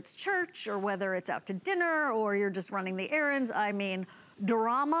top, whether it's church or whether it's out to dinner or you're just running the errands. I mean,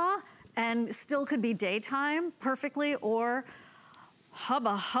 drama, and still could be daytime perfectly, or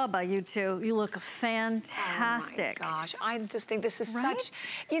hubba hubba, you two. You look fantastic. Oh my gosh, I just think this is such,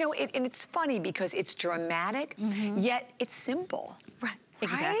 you know, and it's funny because it's dramatic, yet it's simple. Right.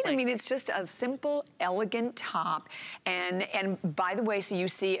 Exactly. Right? I mean, it's just a simple, elegant top. And by the way, so you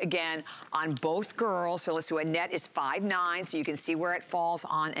see, again, on both girls, so let's do Annette is 5'9", so you can see where it falls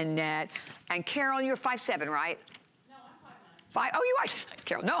on Annette. And Carol, you're 5'7", right? Oh, you are,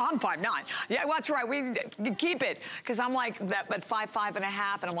 Carol. No, I'm 5'9". Yeah, well, that's right. We keep it, because I'm like that, but 5'5 and a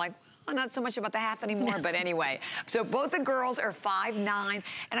half, and I'm like, oh, not so much about the half anymore, but anyway. So both the girls are 5'9",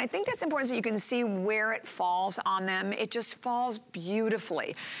 and I think that's important so you can see where it falls on them. It just falls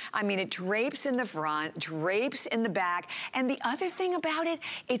beautifully. I mean, it drapes in the front, drapes in the back, and the other thing about it,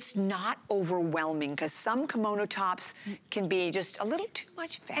 it's not overwhelming, because some kimono tops can be just a little too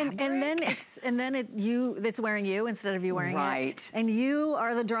much fabric. And then it's wearing you instead of you wearing it. And you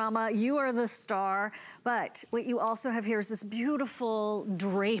are the drama, you are the star. But what you also have here is this beautiful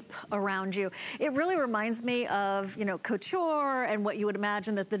drape around you. It really reminds me of, you know, couture and what you would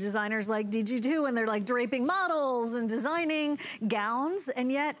imagine that the designers like DG do when they're like draping models and designing gowns,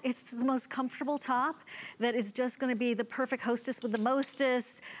 and yet it's the most comfortable top that is just gonna be the perfect hostess with the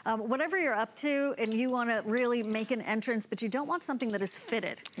mostest. Whatever you're up to and you wanna really make an entrance, but you don't want something that is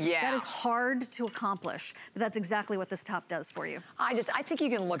fitted. Yeah. That is hard to accomplish, but that's exactly what this top does for you. I think you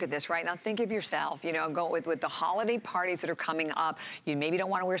can look at this right now. Think of yourself, you know, go with the holiday parties that are coming up. You maybe don't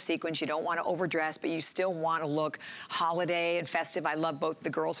want to wear sequins, you don't want to overdress, but you still want to look holiday and festive. I love both the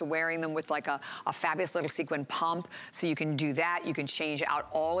girls are wearing them with like a fabulous little sequin pump, so you can do that. You can change out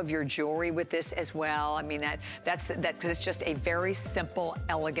all of your jewelry with this as well. I mean, that's because it's just a very simple,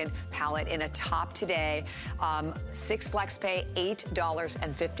 elegant palette in a top today. 6 flex pay,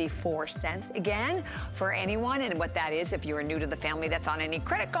 $8.54 again for anyone, and what that is, if you are new to the family, that's on any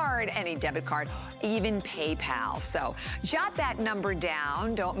credit card, any debit card, even PayPal. So jot that number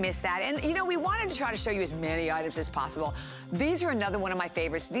down, don't miss that. And you know, we wanted to try to show you as many items as possible. These are another one of my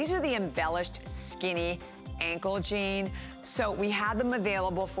favorites. These are the embellished skinny ankle jean. So we have them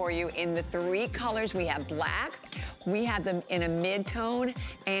available for you in the 3 colors. We have black, we have them in a mid-tone,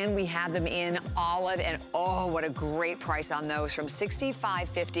 and we have them in olive, and oh, what a great price on those, from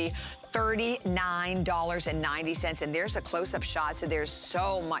 $65.50, $39.90, and there's a close-up shot, so there's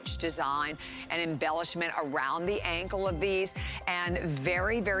so much design and embellishment around the ankle of these, and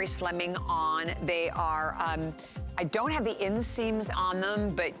very, very slimming on. They are, I don't have the inseams on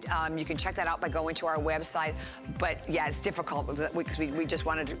them, but you can check that out by going to our website. But yeah, it's difficult because we just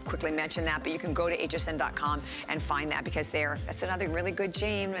wanted to quickly mention that, but you can go to hsn.com and find that, because that's another really good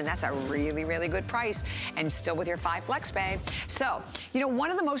jean, and that's a really, really good price, and still with your 5 flex pay. So, you know, one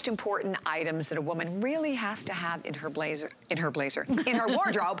of the most important items that a woman really has to have in her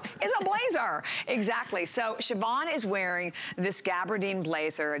wardrobe is a blazer. Exactly. So Siobhan is wearing this gabardine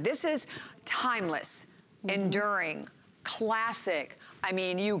blazer. This is timeless, enduring, classic. I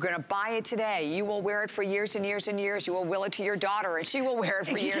mean, you're gonna buy it today. You will wear it for years and years and years. You will will it to your daughter, and she will wear it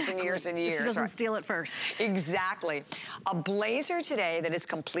for years and years and years. She doesn't steal it first. Exactly. A blazer today that is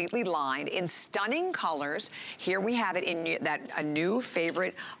completely lined in stunning colors. Here we have it in a new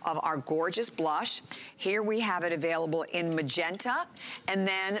favorite of our gorgeous blush. Here we have it available in magenta. And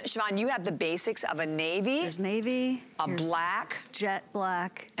then, Siobhan, you have the basics of a navy. There's navy. A black. Jet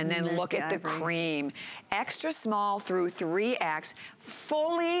black. And then look at the cream. Extra small through 3X.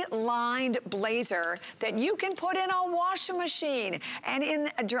 Fully lined blazer that you can put in a washing machine and in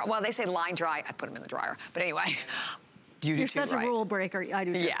a dryer. Well, they say line dry. I put them in the dryer. But anyway. You're such a rule breaker. I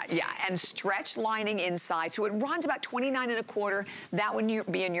do too. Yeah, yeah, and stretch lining inside. So it runs about 29.25. That would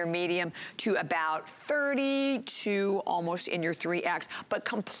be in your medium to about 30 to almost in your 3X, but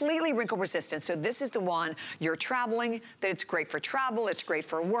completely wrinkle resistant. So this is the one you're traveling, that it's great for travel, it's great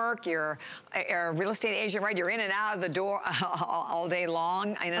for work. You're a real estate agent, right? You're in and out of the door all day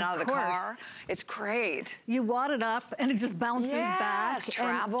long, in and out of the car. It's great. You wad it up and it just bounces back.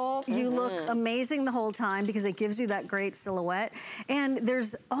 Travel. You look amazing the whole time because it gives you that great silhouette. And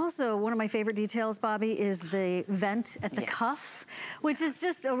there's also one of my favorite details, Bobby, is the vent at the cuff, which is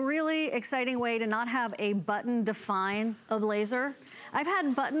just a really exciting way to not have a button define a blazer. I've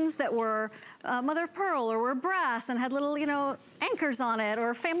had buttons that were mother of pearl or were brass and had little, you know, anchors on it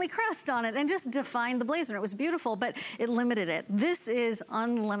or family crest on it and just defined the blazer. And it was beautiful, but it limited it. This is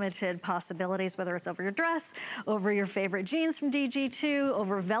unlimited possibilities, whether it's over your dress, over your favorite jeans from DG2,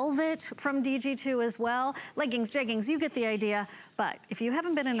 over velvet from DG2 as well, leggings, jeggings, you get the idea. But if you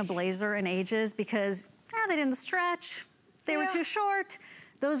haven't been in a blazer in ages because they didn't stretch, they were too short,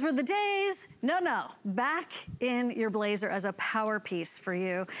 those were the days. No, back in your blazer as a power piece for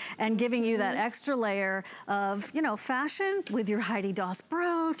you and giving you that extra layer of, you know, fashion with your Heidi Daus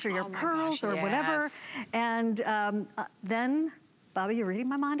brooch or your pearls or whatever. And then, Bobby, you're reading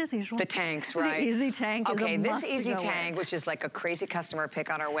my mind as usual. The tanks, right? The Easy Tank is a must. This Easy Tank, which is like a crazy customer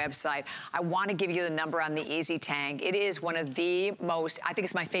pick on our website, I want to give you the number on the Easy Tank. It is one of the most, I think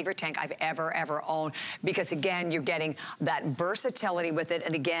it's my favorite tank I've ever owned, because again, you're getting that versatility with it.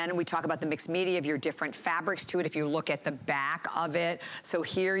 And again, we talk about the mixed media of your different fabrics to it if you look at the back of it. So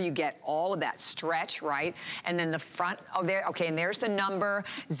here you get all of that stretch, right? And then the front, and there's the number,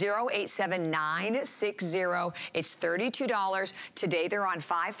 087960. It's $32. Today they're on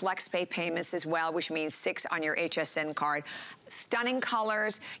 5 flex pay payments as well, which means 6 on your HSN card. Stunning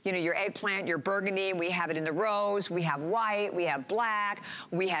colors, you know, your eggplant, your burgundy, we have it in the rose, we have white, we have black,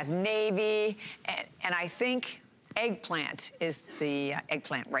 we have navy, and I think eggplant is the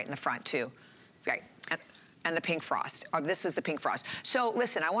eggplant right in the front too. Right. and the pink frost. This is the pink frost. So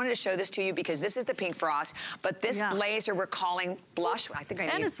listen, I wanted to show this to you because this is the pink frost, but this blazer we're calling blush. Oops. I think I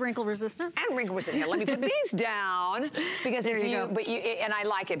need. And it's wrinkle resistant. And wrinkle resistant. Here, let me put these down because there you go. And I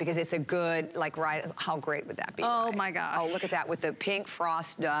like it because it's a good, like, right, how great would that be? Oh right? my gosh. Oh, look at that with the pink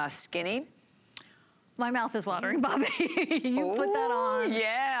frost skinny. My mouth is watering, Bobby. You put that on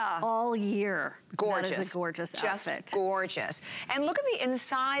all year. Gorgeous. That is a gorgeous outfit. Just gorgeous. And look at the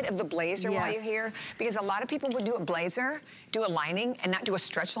inside of the blazer while you're here, because a lot of people would do a blazer, do a lining, and not do a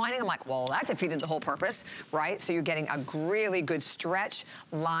stretch lining. I'm like, well, that defeated the whole purpose, right? So you're getting a really good stretch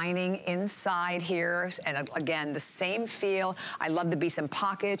lining inside here. And again, the same feel. I love the some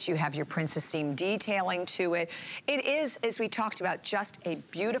pockets. You have your princess seam detailing to it. It is, as we talked about, just a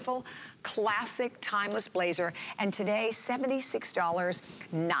beautiful, classic, timeless blazer. And today,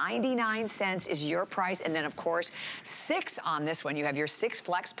 $76.99 is your price. And then, of course, 6 on this one. You have your 6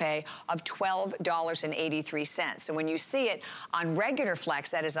 flex pay of $12.83. So when you see it on regular flex,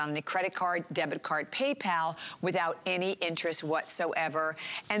 that is on the credit card, debit card, PayPal, without any interest whatsoever.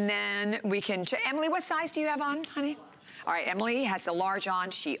 And then we can, Emily, what size do you have on, honey? All right, Emily has the large on.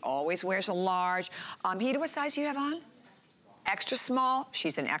 She always wears a large. Hida, what size do you have on? Extra small.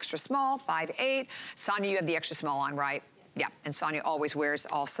 She's an extra small, 5'8". Sonia, you have the extra small on, right? Yeah, and Sonia always wears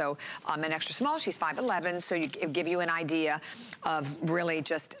also an extra small. She's 5'11", so it give you an idea of really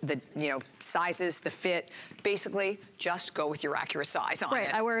just the, sizes, the fit. Basically, just go with your accurate size on it.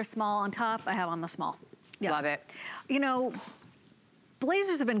 Right, I wear a small on top. I have on the small. Yeah. Love it.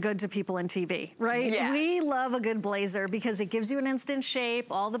 Blazers have been good to people in TV, right? Yes. We love a good blazer because it gives you an instant shape.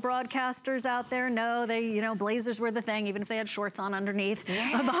 All the broadcasters out there know blazers were the thing, even if they had shorts on underneath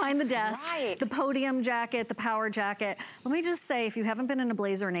behind the desk. Right. The podium jacket, the power jacket. Let me just say, if you haven't been in a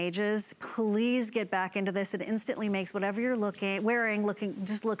blazer in ages, please get back into this. It instantly makes whatever you're wearing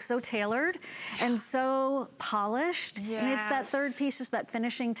just look so tailored and so polished. Yes. And it's that third piece, just that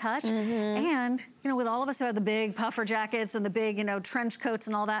finishing touch. And, with all of us who have the big puffer jackets and the big, trench coats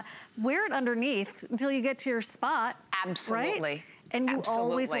and all that, wear it underneath until you get to your spot. Absolutely. Right? And you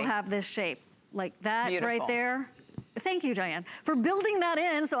always will have this shape. Like that right there. Thank you, Diane, for building that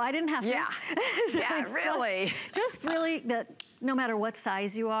in so I didn't have to. Yeah, yeah, really. Just really that no matter what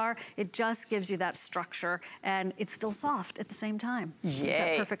size you are, it just gives you that structure and it's still soft at the same time. Yay. It's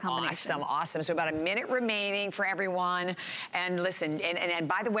that perfect combination. Awesome, awesome. So about a minute remaining for everyone. And listen, and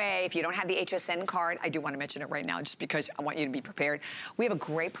by the way, if you don't have the HSN card, I do want to mention it right now just because I want you to be prepared. We have a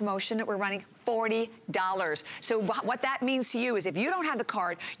great promotion that we're running, $40. So what that means to you is if you don't have the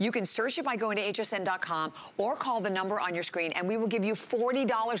card, you can search it by going to hsn.com or call the number on your screen and we will give you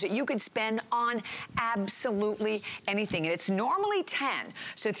 $40 that you could spend on absolutely anything. And it's normally 10.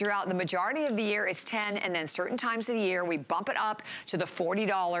 So throughout the majority of the year, it's 10, and then certain times of the year, we bump it up to the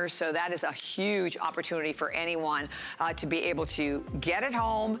 $40. So that is a huge opportunity for anyone to be able to get it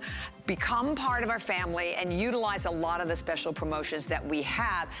home, become part of our family, and utilize a lot of the special promotions that we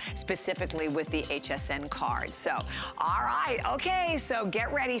have specifically with the HSN card. So, all right, okay, so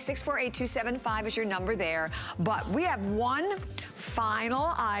get ready. 648-275 is your number there. But we have one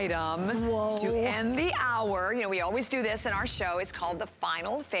final item to end the hour. We always do this in our show. It's called the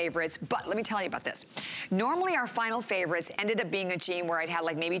Final Favorites. But let me tell you about this. Normally, our Final Favorites ended up being a jean where I'd had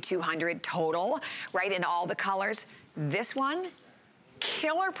like maybe 200 total, right, in all the colors. This one,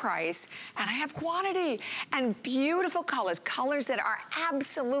 killer price, and I have quantity and beautiful colors that are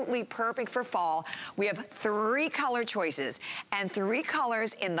absolutely perfect for fall. We have 3 color choices and 3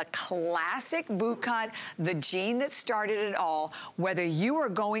 colors in the classic boot cut, the jean that started it all, whether you are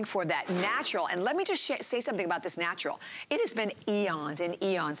going for that natural. And let me just say something about this natural. It has been eons and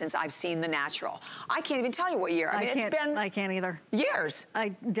eons since I've seen the natural. I can't even tell you what year. I mean, it's been... I can't either. Years.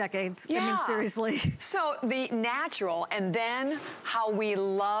 Decades. Yeah. I mean, seriously. So the natural, and then how we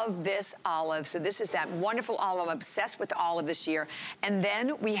love this olive. So this is that wonderful olive. I'm obsessed with the olive this year. And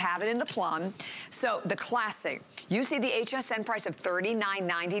then we have it in the plum. So the classic. You see the HSN price of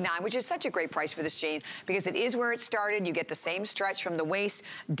 $39.99, which is such a great price for this jean because it is where it started. You get the same stretch from the waist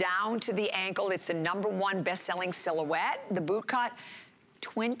down to the ankle. It's the #1 best-selling silhouette, the boot cut.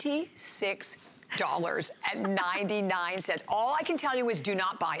 $26.99. All I can tell you is do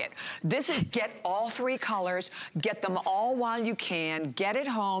not buy it. This is get all 3 colors, get them all while you can, get it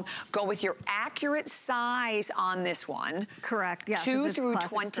home, go with your accurate size on this one. Correct, yeah. 2 through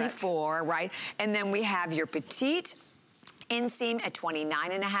 24, right? And then we have your petite inseam at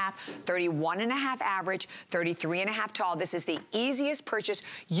 29.5, 31.5 average, 33.5 tall. This is the easiest purchase.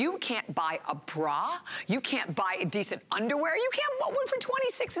 You can't buy a bra. You can't buy a decent underwear. You can't buy one for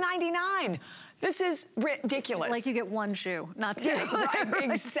 $26.99. This is ridiculous. Like you get one shoe, not two. Yeah, right,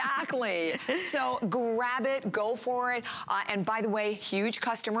 exactly. So grab it, go for it. And by the way, huge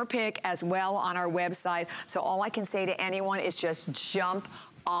customer pick as well on our website. So all I can say to anyone is just jump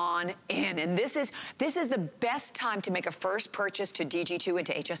on in. And this is the best time to make a first purchase to DG2 and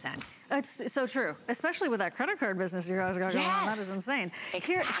to HSN. It's so true, especially with that credit card business you guys got going on. That is insane.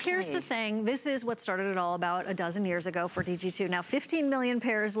 Exactly. Here's the thing. This is what started it all about a dozen years ago for DG2. Now 15 million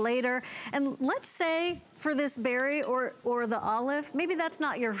pairs later, and let's say for this berry or the olive, maybe that's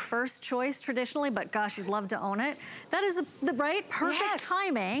not your first choice traditionally, but gosh, you'd love to own it. That is the right, perfect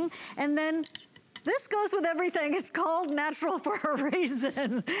timing. And then this goes with everything. It's called natural for a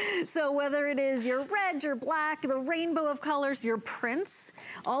reason. So whether it is your red, your black, the rainbow of colors, your prints,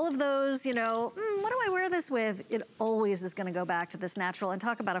 all of those, you know, what do I wear this with? It always is gonna go back to this natural. And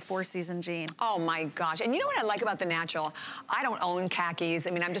talk about a 4-season jean. Oh my gosh. And you know what I like about the natural? I don't own khakis.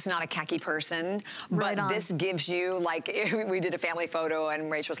 I mean, I'm just not a khaki person. But this gives you, like, we did a family photo and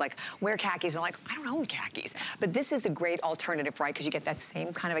Rachel was like, wear khakis. And I'm like, I don't own khakis. But this is the great alternative, right? Because you get that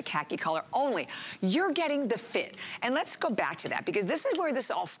same kind of a khaki color only. You're getting the fit. And let's go back to that because this is where this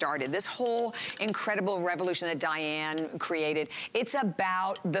all started. This whole incredible revolution that Diane created. It's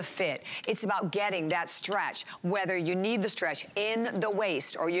about the fit. It's about getting that stretch, whether you need the stretch in the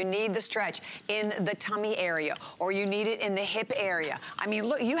waist or you need the stretch in the tummy area or you need it in the hip area. I mean,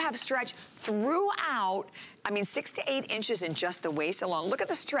 look, you have stretch throughout. I mean, 6 to 8 inches in just the waist alone. Look at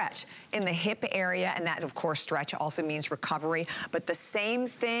the stretch in the hip area, and that, of course, stretch also means recovery. But the same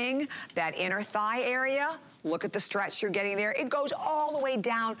thing, that inner thigh area, look at the stretch you're getting there. It goes all the way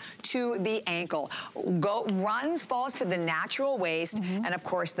down to the ankle. Falls to the natural waist. And of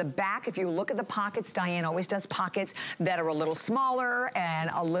course, the back, if you look at the pockets, Diane always does pockets that are a little smaller and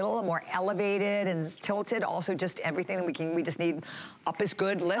a little more elevated and tilted. Also, just everything that we just need. Up is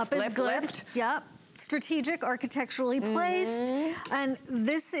good, lift, lift. Yep. Strategic, architecturally placed. And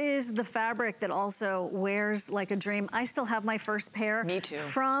this is the fabric that also wears like a dream. I still have my first pair. Me too.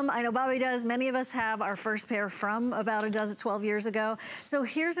 I know Bobby does, many of us have our first pair from about 12 years ago. So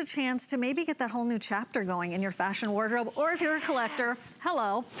here's a chance to maybe get that whole new chapter going in your fashion wardrobe. Or if you're a collector,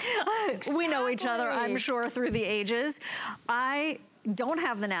 hello. We know each other, I'm sure, through the ages. I don't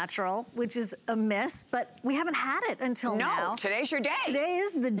have the natural, which is a miss, but we haven't had it until now. No, today's your day. Today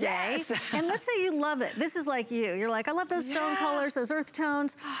is the day. Yes. And let's say you love it. This is like you. You're like, I love those stone colors, those earth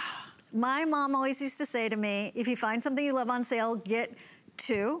tones. My mom always used to say to me, if you find something you love on sale, get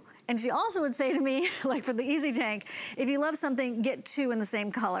 2. And she also would say to me, like for the Easy Tank, if you love something, get 2 in the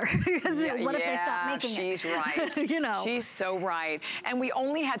same color. Because what if they stop making it? She's right. You know. She's so right. And we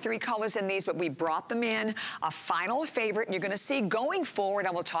only had 3 colors in these, but we brought them in. A final favorite. You're going to see going forward,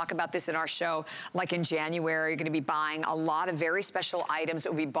 and we'll talk about this in our show, like in January, you're going to be buying a lot of very special items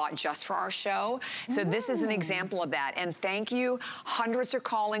that will be bought just for our show. So this is an example of that. And thank you. Hundreds are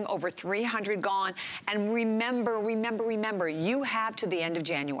calling, over 300 gone. And remember, you have to the end of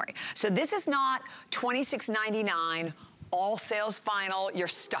January. So this is not $26.99, all sales final, you're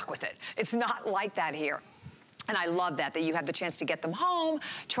stuck with it. It's not like that here. And I love that you have the chance to get them home,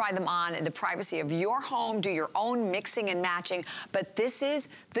 try them on in the privacy of your home, do your own mixing and matching. But this is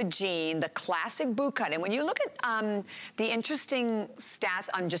the jean, the classic boot cut. And when you look at the interesting stats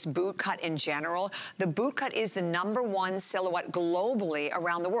on just boot cut in general, the boot cut is the #1 silhouette globally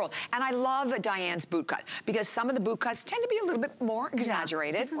around the world. And I love Diane's boot cut because some of the boot cuts tend to be a little bit more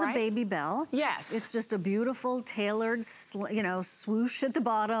exaggerated. This is a baby bell. Yes. It's just a beautiful tailored, you know, swoosh at the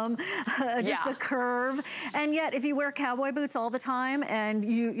bottom, just a curve. And yet, if you wear cowboy boots all the time and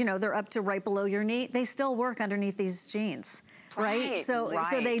you know, they're up to right below your knee, they still work underneath these jeans. Right? So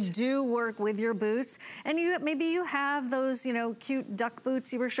they do work with your boots. And maybe you have those, you know, cute duck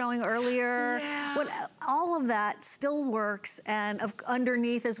boots you were showing earlier. All of that still works, and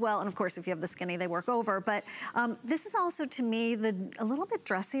underneath as well. And of course, if you have the skinny, they work over. But this is also, to me, a little bit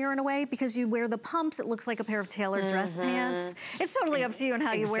dressier in a way because you wear the pumps. It looks like a pair of tailored dress pants. It's totally up to you and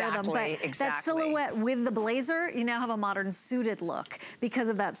how you wear them. But that silhouette with the blazer, you now have a modern suited look because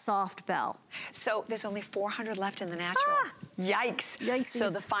of that soft bell. So there's only 400 left in the natural. Yikes.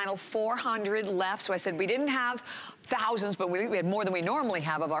 So the final 400 left. So I said we didn't have thousands, but we had more than we normally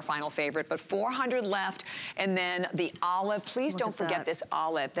have of our final favorite, but 400 left. And then the olive, please don't forget this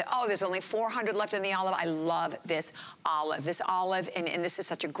olive. There's only 400 left in the olive. I love this olive. This olive, and this is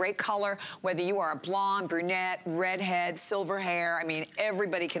such a great color, whether you are a blonde, brunette, redhead, silver hair. I mean,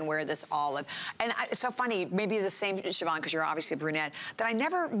 everybody can wear this olive. And it's so funny, maybe the same, Siobhan, because you're obviously a brunette, that I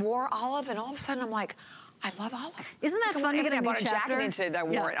never wore olive, and all of a sudden I'm like, I love olive. Isn't that fun to get a new chapter? I bought a jacket into that I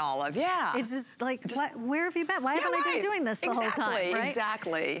wore it olive, yeah. It's just like, where have you been? Why haven't I been doing this the whole time, right?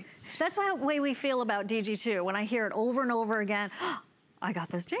 Exactly. That's the way we feel about DG2. When I hear it over and over again, I got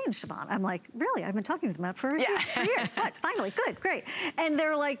those jeans, Siobhan. I'm like, really? I've been talking to them about for years. What? Finally, good, great. And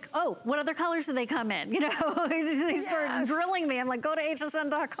they're like, oh, what other colors do they come in? You know, they start drilling me. I'm like, go to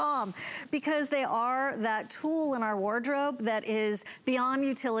hsn.com, because they are that tool in our wardrobe that is beyond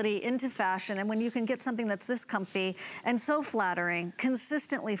utility into fashion. And when you can get something that's this comfy and so flattering,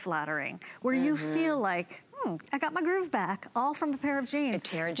 consistently flattering, where you feel like, I got my groove back, all from a pair of jeans.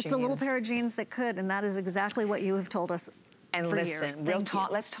 It's the little pair of jeans that could, and that is exactly what you have told us. And listen,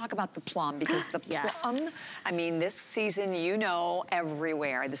 let's talk about the plum, because the plum, I mean, this season, you know,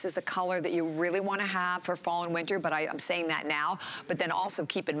 everywhere. This is the color that you really want to have for fall and winter, but I'm saying that now. But then also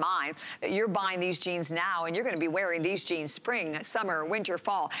keep in mind that you're buying these jeans now, and you're going to be wearing these jeans spring, summer, winter,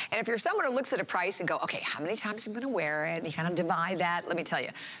 fall. And if you're someone who looks at a price and go, okay, how many times am I going to wear it? And you kind of divide that. Let me tell you,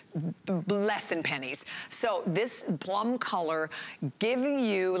 less than pennies. So this plum color giving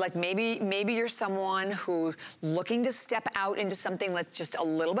you, like maybe you're someone who looking to step out into something that's just a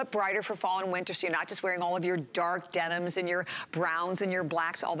little bit brighter for fall and winter, so you're not just wearing all of your dark denims and your browns and your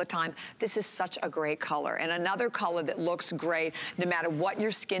blacks all the time. This is such a great color. And another color that looks great no matter what your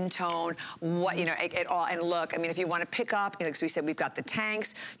skin tone, what, you know, and look, I mean, if you want to pick up, you know, because we said we've got the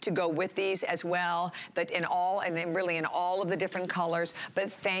tanks to go with these as well, but in all, and then really in all of the different colors.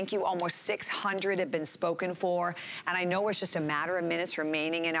 But thank you, almost 600 have been spoken for, and I know it's just a matter of minutes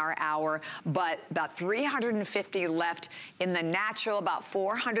remaining in our hour, but about 350 left in the natural, about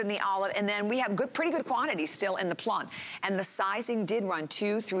 400 in the olive, and then we have pretty good quantity still in the plum. And the sizing did run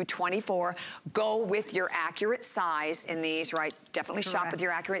 2 through 24. Go with your accurate size in these, right? Definitely shop with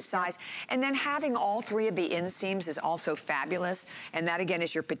your accurate size. And then having all 3 of the inseams is also fabulous. And that again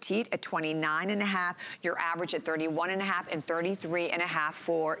is your petite at 29.5, your average at 31.5, and 33.5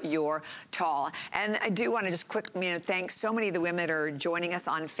 for your tall. And I do want to just quickly thank so many of the women that are joining us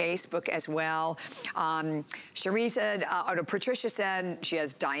on Facebook as well. Cherie said, Patricia said she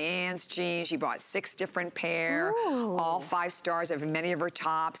has Diane's jeans. She bought 6 different pair, all 5 stars of many of her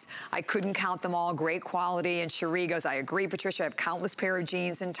tops. I couldn't count them all, great quality. And Cherie goes, I agree, Patricia, I have countless pair of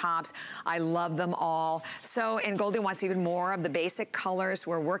jeans and tops. I love them all. So, and Goldie wants even more of the basic colors.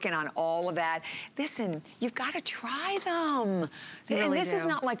 We're working on all of that. Listen, you've got to try them. And this is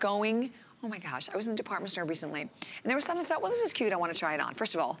not like going, oh my gosh, I was in the department store recently, and there was something I thought, well, this is cute, I want to try it on.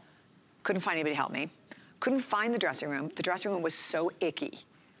 First of all, couldn't find anybody to help me. Couldn't find the dressing room. The dressing room was so icky.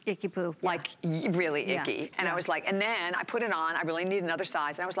 Icky poo. Like, really icky. And I was like, and then I put it on, I really need another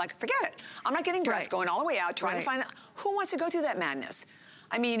size, and I was like, forget it. I'm not getting dressed, going all the way out, trying to find, who wants to go through that madness?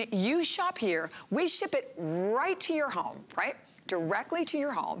 I mean, you shop here, we ship it right to your home, right? Directly to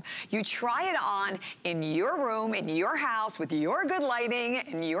your home. You try it on in your room, in your house, with your good lighting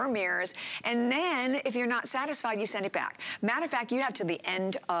and your mirrors, and then if you're not satisfied, you send it back. Matter of fact, you have to the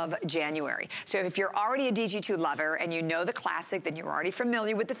end of January. So if you're already a DG2 lover and you know the classic, then you're already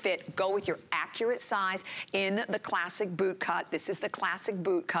familiar with the fit, go with your accurate size in the classic boot cut. This is the classic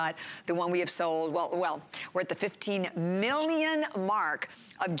boot cut, the one we have sold, well, we're at the 15 million mark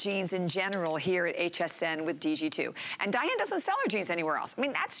of jeans in general here at HSN with DG2. And Diane doesn't sell her jeans anywhere else. I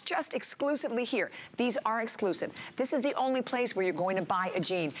mean, that's just exclusively here. These are exclusive. This is the only place where you're going to buy a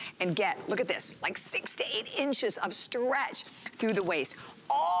jean and get, look at this, like 6 to 8 inches of stretch through the waist.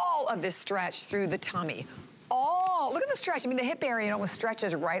 All of this stretch through the tummy. Look at the stretch. I mean, the hip area almost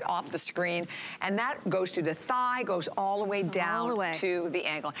stretches right off the screen, and that goes through the thigh, goes all the way down to the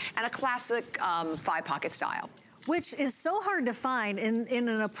ankle. And a classic 5-pocket style. Which is so hard to find in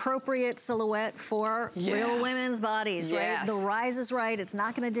an appropriate silhouette for real women's bodies, right? The rise is right. It's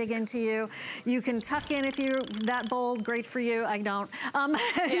not going to dig into you. You can tuck in if you're that bold. Great for you. I don't.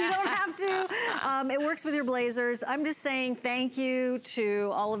 You don't have to. It works with your blazers. I'm just saying thank you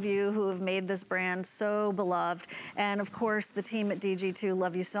to all of you who have made this brand so beloved. And of course, the team at DG2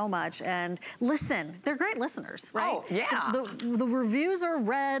 love you so much. And listen, they're great listeners, right? Oh, yeah. The reviews are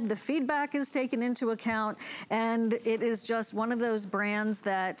read. The feedback is taken into account. And it is just one of those brands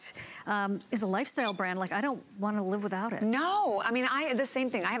that is a lifestyle brand. Like, I don't want to live without it. No, I mean, the same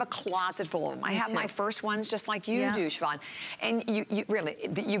thing. I have a closet full of them. I have my first ones just like you do, Siobhan. And you really,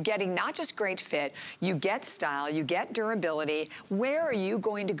 you're getting not just great fit, you get style, you get durability. Where are you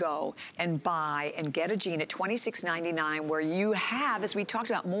going to go and buy and get a jean at $26.99 where you have, as we talked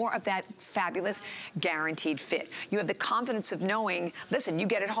about, more of that fabulous guaranteed fit? You have the confidence of knowing, listen, you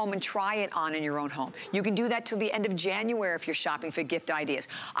get it home and try it on in your own home. You can do that to the end of January if you're shopping for gift ideas.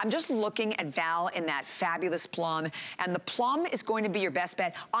 I'm just looking at Val in that fabulous plum, and the plum is going to be your best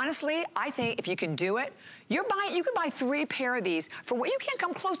bet. Honestly, I think if you can do it, you can buy 3 pair of these for what you can't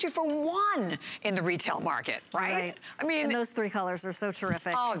come close to for 1 in the retail market, right? I mean, and those 3 colors are so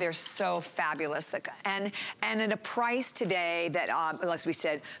terrific. Oh, they're so fabulous. And at a price today that, as we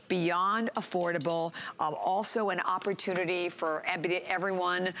said, beyond affordable, also an opportunity for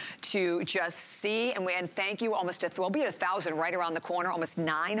everyone to just see, and thank you, we'll be at 1,000 right around the corner, almost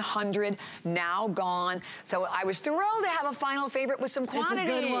 900 now gone. So I was thrilled to have a final favorite with some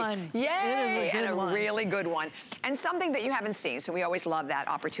quantity. It's a good one. Yay! It is a good one. Really good one. And something that you haven't seen, so we always love that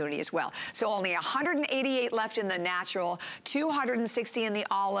opportunity as well. So only 188 left in the natural, 260 in the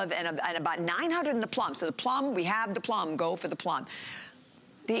olive, and about 900 in the plum. So the plum, we have the plum, go for the plum.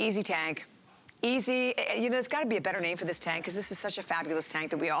 The Easy Tank. Easy, you know, there's got to be a better name for this tank because this is such a fabulous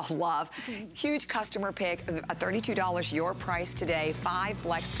tank that we all love. Huge customer pick, $32 your price today, 5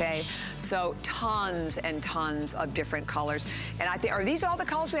 flex pay, so tons and tons of different colors. And I think, are these all the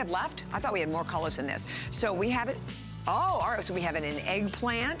colors we have left? I thought we had more colors in this. So we have it, all right, so we have it in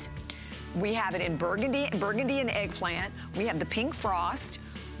eggplant, we have it in burgundy and eggplant, we have the pink frost,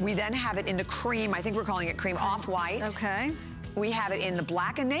 we then have it in the cream, I think we're calling it cream off-white. Okay. We have it in the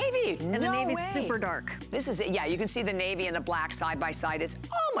black and navy. And the navy's super dark. This is it. Yeah, you can see the navy and the black side by side. It's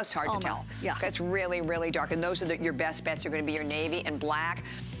almost hard to tell. Yeah. It's really, really dark. And those are your best bets are going to be your navy and black.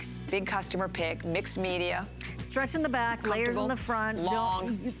 Big customer pick, mixed media. Stretch in the back, layers in the front.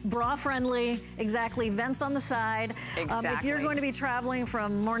 Long. Bra friendly, exactly. Vents on the side. Exactly. If you're going to be traveling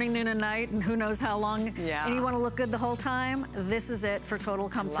from morning, noon, and night, and who knows how long, and you want to look good the whole time, this is it for total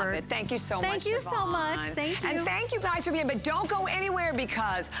comfort. Love it. Thank you so much, Thank you so much. Thank you. And thank you guys for being, but don't go anywhere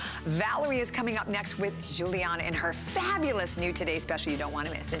because Valerie is coming up next with Juliana and her fabulous new Today Special you don't want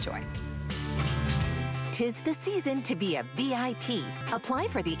to miss. Enjoy. 'Tis the season to be a VIP. Apply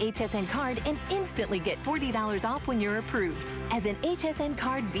for the HSN card and instantly get $40 off when you're approved. As an HSN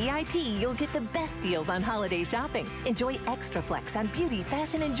card VIP, you'll get the best deals on holiday shopping. Enjoy extra flex on beauty,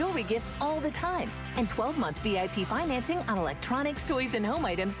 fashion, and jewelry gifts all the time. And 12-month VIP financing on electronics, toys, and home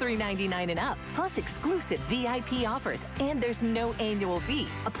items $3.99 and up. Plus exclusive VIP offers. And there's no annual fee.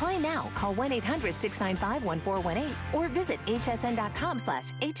 Apply now. Call 1-800-695-1418 or visit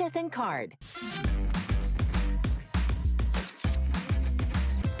hsn.com/HSN card.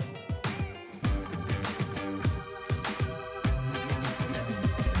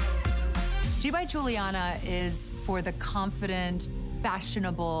 G by Juliana is for the confident,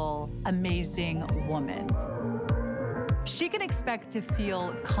 fashionable, amazing woman. She can expect to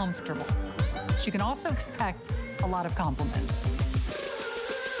feel comfortable. She can also expect a lot of compliments.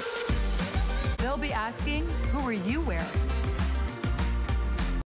 They'll be asking, who are you wearing?